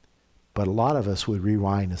 But a lot of us would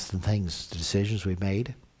rewind as the things, the decisions we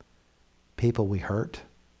made, people we hurt,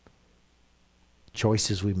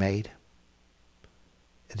 choices we made.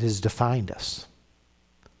 It has defined us,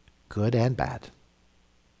 good and bad.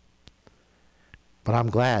 But I'm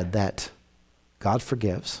glad that God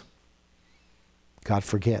forgives, God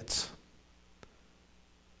forgets.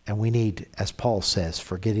 And we need, as Paul says,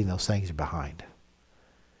 forgetting those things behind.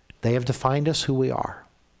 They have defined us who we are.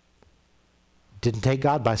 Didn't take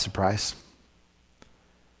God by surprise.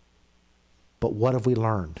 But what have we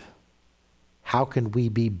learned? How can we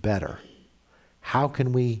be better? How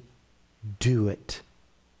can we do it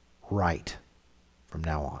right from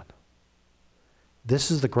now on? This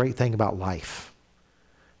is the great thing about life.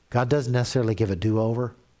 God doesn't necessarily give a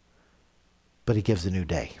do-over, but he gives a new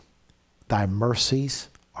day. Thy mercies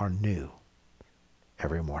are new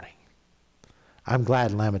every morning. I'm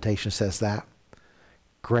glad Lamentation says that.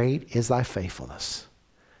 Great is thy faithfulness.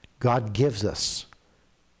 God gives us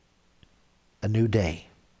a new day.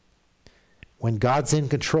 When God's in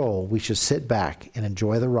control, we should sit back and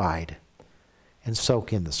enjoy the ride and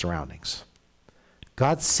soak in the surroundings.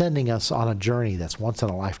 God's sending us on a journey that's once in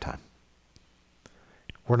a lifetime.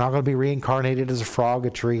 We're not going to be reincarnated as a frog,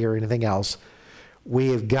 a tree, or anything else. We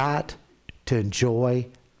have got to enjoy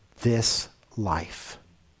this life.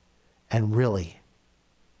 And really,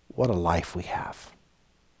 what a life we have.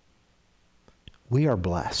 We are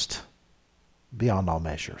blessed beyond all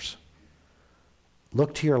measures.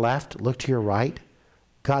 Look to your left, look to your right.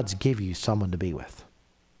 God's given you someone to be with.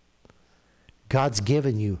 God's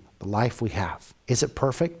given you the life we have. Is it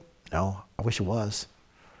perfect? No, I wish it was.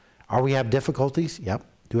 Are we have difficulties? Yep.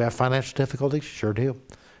 Do we have financial difficulties? Sure do.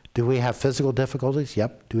 Do we have physical difficulties?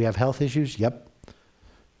 Yep. Do we have health issues? Yep.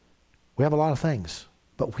 We have a lot of things,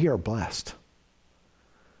 but we are blessed.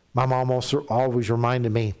 My mom also always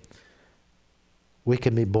reminded me, we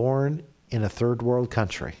can be born in a third world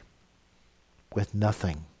country with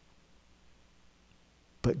nothing.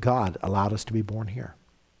 But God allowed us to be born here.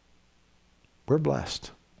 We're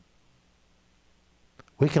blessed.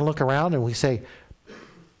 We can look around and we say,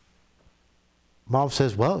 Mom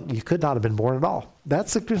says, well, you could not have been born at all.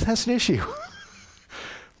 That's an issue.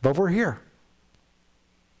 But we're here.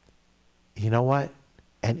 You know what?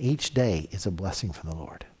 And each day is a blessing from the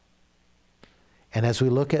Lord. And as we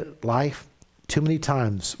look at life, too many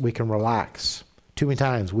times we can relax. Too many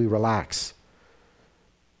times we relax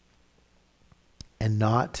and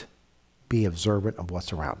not be observant of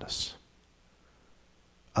what's around us.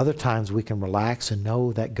 Other times we can relax and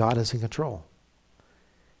know that God is in control.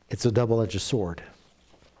 It's a double-edged sword.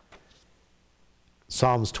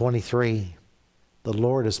 Psalms 23, the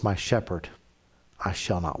Lord is my shepherd, I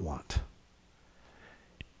shall not want.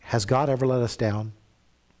 Has God ever let us down?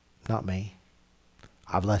 Not me.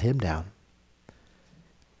 I've let him down.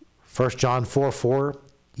 1 John 4:4,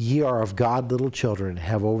 ye are of God little children, and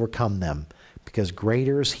have overcome them, because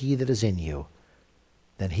greater is he that is in you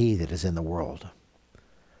than he that is in the world.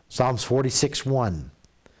 Psalms 46:1,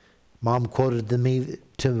 Mom quoted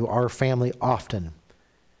to our family often,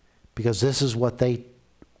 because this is what they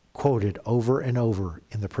quoted over and over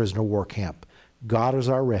in the prisoner war camp. God is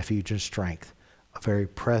our refuge and strength, a very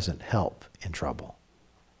present help in trouble.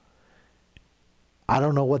 I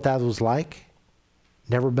don't know what that was like.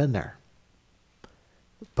 Never been there.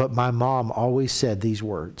 But my mom always said these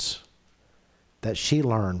words that she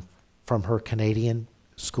learned from her Canadian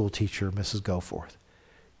school teacher, Mrs. Goforth.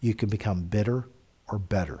 You can become bitter or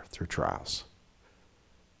better through trials.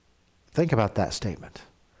 Think about that statement.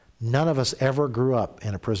 None of us ever grew up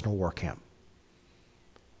in a prisoner war camp.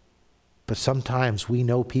 But sometimes we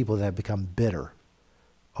know people that have become bitter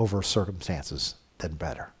over circumstances than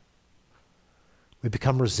better. We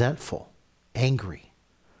become resentful, angry,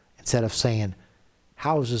 instead of saying,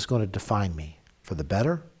 how is this going to define me? For the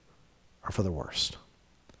better or for the worst?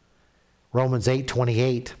 Romans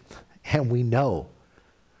 8:28, and we know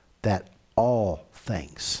that all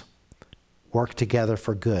things work together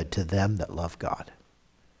for good to them that love God.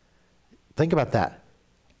 Think about that.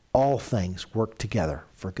 All things work together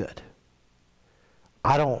for good.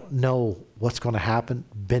 I don't know what's going to happen.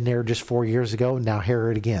 Been there just 4 years ago, now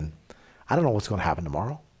hear it again. I don't know what's going to happen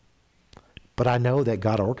tomorrow. But I know that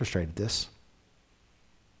God orchestrated this.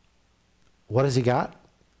 What has he got?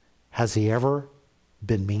 Has he ever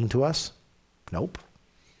been mean to us? Nope.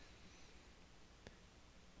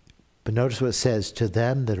 But notice what it says, to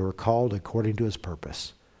them that are called according to his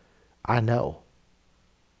purpose. I know,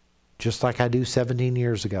 just like I do 17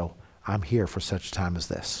 years ago, I'm here for such a time as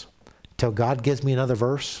this. Till God gives me another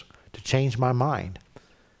verse to change my mind,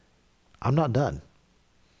 I'm not done.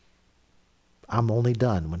 I'm only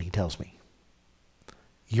done when he tells me.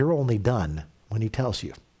 You're only done when he tells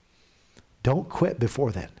you. Don't quit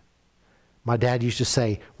before then. My dad used to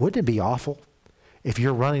say, wouldn't it be awful if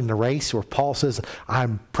you're running the race where Paul says,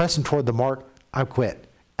 I'm pressing toward the mark, I quit,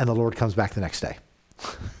 and the Lord comes back the next day.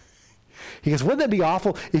 He goes, wouldn't it be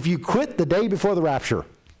awful if you quit the day before the rapture?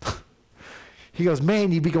 He goes,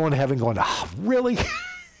 man, you'd be going to heaven going, oh, really?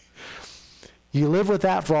 You live with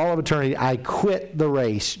that for all of eternity. I quit the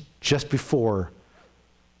race just before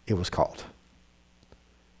it was called.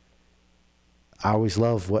 I always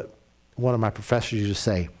love what one of my professors used to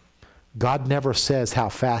say. God never says how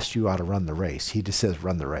fast you ought to run the race. He just says,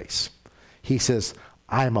 run the race. He says,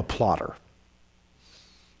 I am a plotter.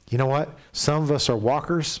 You know what? Some of us are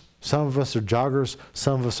walkers. Some of us are joggers.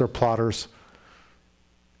 Some of us are plotters.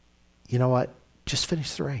 You know what? Just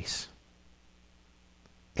finish the race.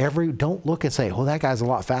 Don't look and say, oh, that guy's a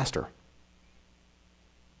lot faster.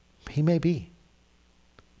 He may be.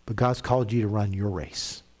 But God's called you to run your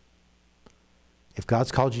race. If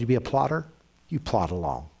God's called you to be a plotter, you plod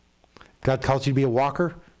along. If God calls you to be a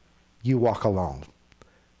walker, you walk along.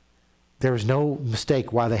 There is no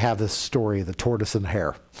mistake why they have this story of the tortoise and the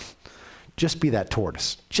hare. Just be that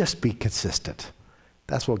tortoise. Just be consistent.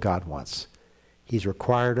 That's what God wants. He's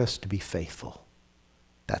required us to be faithful.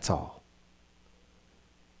 That's all.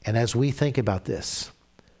 And as we think about this,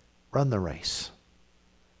 run the race.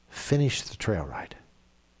 Finish the trail ride.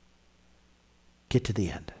 Get to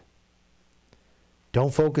the end.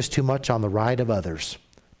 Don't focus too much on the ride of others.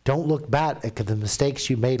 Don't look back at the mistakes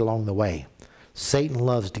you made along the way. Satan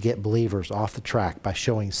loves to get believers off the track by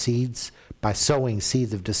sowing seeds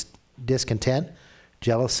of discontent,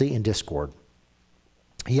 jealousy, and discord.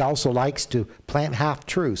 He also likes to plant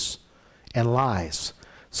half-truths and lies,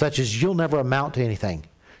 such as you'll never amount to anything.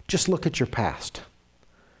 Just look at your past.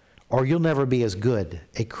 Or you'll never be as good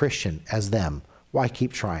a Christian as them. Why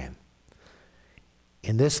keep trying?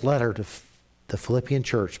 In this letter to the Philippian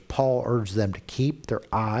church, Paul urged them to keep their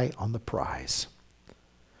eye on the prize,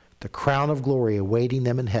 the crown of glory awaiting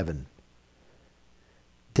them in heaven.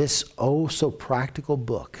 This oh so practical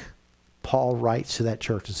book, Paul writes to that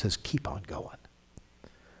church and says, keep on going.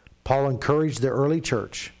 Paul encouraged the early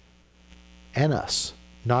church and us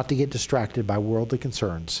not to get distracted by worldly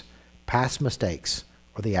concerns, past mistakes,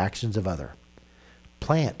 or the actions of others.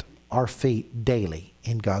 Plant our feet daily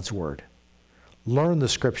in God's Word. Learn the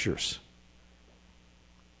Scriptures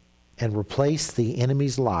and replace the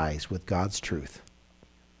enemy's lies with God's truth.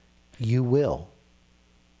 You will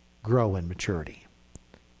grow in maturity.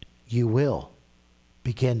 You will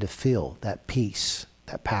begin to feel that peace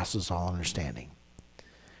that passes all understanding.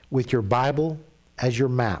 With your Bible as your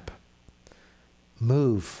map,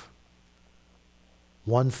 move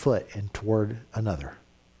one foot and toward another,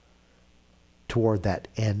 toward that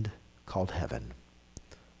end called heaven.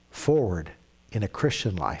 Forward in a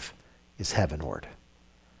Christian life is heavenward.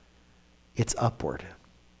 It's upward.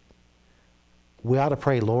 We ought to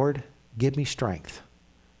pray, Lord, give me strength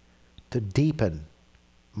to deepen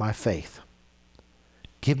my faith.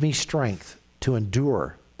 Give me strength to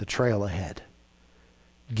endure the trail ahead.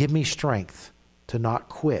 Give me strength to not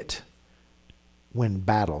quit when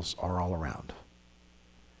battles are all around.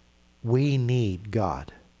 We need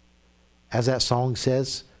God. As that song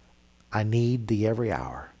says, I need thee every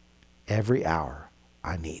hour. Every hour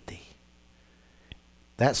I need thee.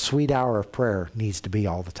 That sweet hour of prayer needs to be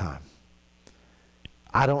all the time.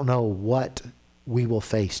 I don't know what we will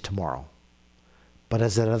face tomorrow. But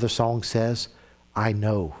as that other song says, I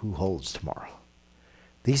know who holds tomorrow.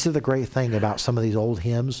 These are the great thing about some of these old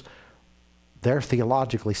hymns. They're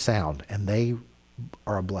theologically sound, and they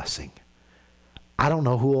are a blessing. I don't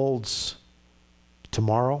know who holds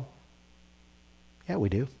tomorrow. Yeah, we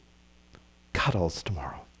do. God holds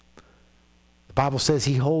tomorrow. The Bible says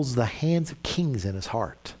he holds the hands of kings in his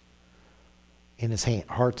heart. In his hand,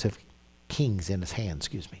 hearts of kings in his hand,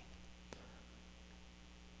 excuse me.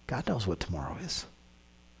 God knows what tomorrow is.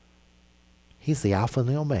 He's the Alpha and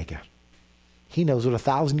the Omega. He knows what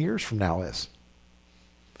 1,000 years from now is.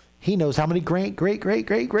 He knows how many great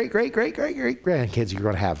grandkids you're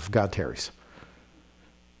going to have if God tarries.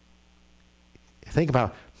 Think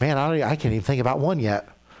about, man, I can't even think about one yet.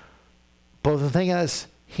 But the thing is,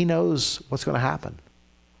 he knows what's going to happen.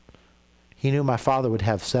 He knew my father would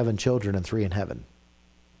have 7 children and 3 in heaven.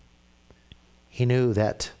 He knew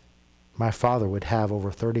that my father would have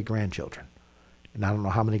over 30 grandchildren and I don't know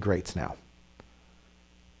how many greats now.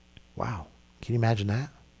 Wow. Can you imagine that?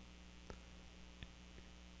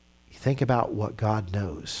 You think about what God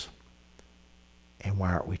knows, and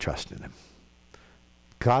why aren't we trusting him?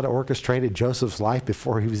 God orchestrated Joseph's life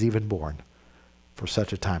before he was even born for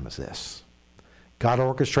such a time as this. God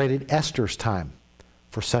orchestrated Esther's time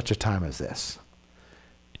for such a time as this.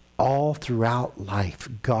 All throughout life,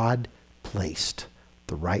 God placed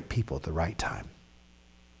the right people at the right time.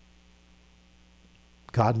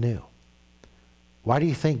 God knew. Why do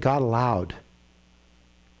you think God allowed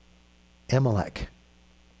Elimelech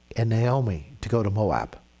and Naomi to go to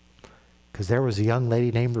Moab? Because there was a young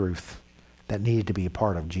lady named Ruth that needed to be a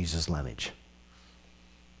part of Jesus' lineage.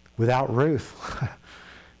 Without Ruth,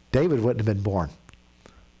 David wouldn't have been born.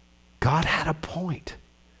 God had a point.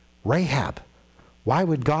 Rahab. Why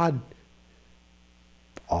would God?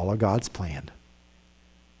 All of God's plan.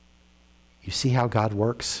 You see how God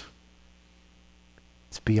works?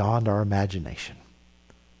 It's beyond our imagination,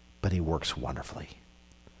 but he works wonderfully.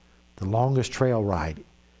 The longest trail ride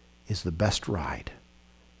is the best ride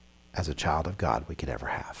as a child of God we could ever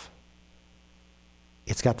have.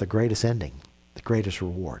 It's got the greatest ending, the greatest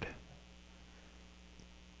reward.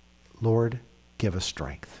 Lord, give us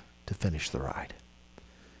strength to finish the ride.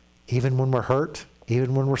 Even when we're hurt,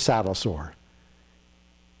 even when we're saddle sore,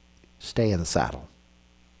 stay in the saddle.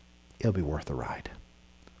 It'll be worth the ride.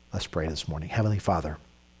 Let's pray this morning. Heavenly Father,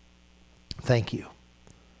 thank you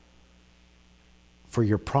for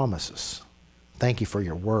your promises. Thank you for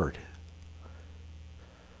your word.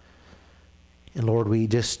 And Lord, we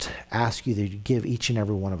just ask you that you give each and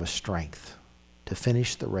every one of us strength to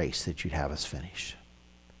finish the race that you'd have us finish.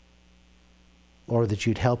 Lord, that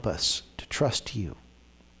you'd help us to trust you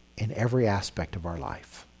in every aspect of our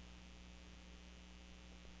life.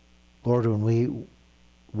 Lord, when we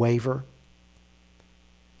waver,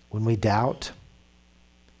 when we doubt,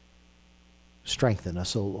 strengthen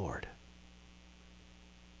us, O Lord,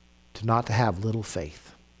 to not to have little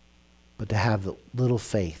faith, but to have the little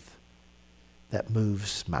faith that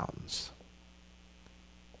moves mountains.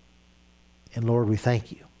 And Lord, we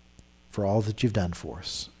thank you for all that you've done for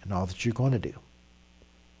us and all that you're going to do.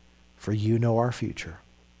 For you know our future.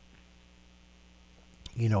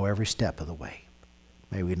 You know every step of the way.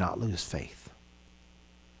 May we not lose faith.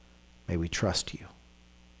 May we trust you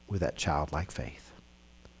with that childlike faith.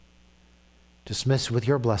 Dismiss with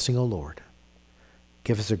your blessing, O Lord.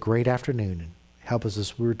 Give us a great afternoon and help us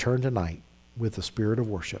as we return tonight with the spirit of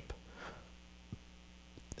worship.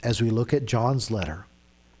 As we look at John's letter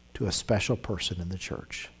to a special person in the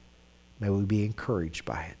church, may we be encouraged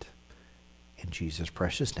by it. In Jesus'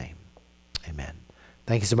 precious name, amen.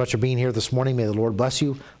 Thank you so much for being here this morning. May the Lord bless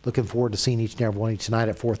you. Looking forward to seeing each and every one of you tonight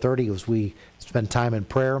at 4:30 as we spend time in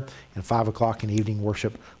prayer and 5 o'clock in evening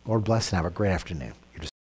worship. Lord bless and have a great afternoon.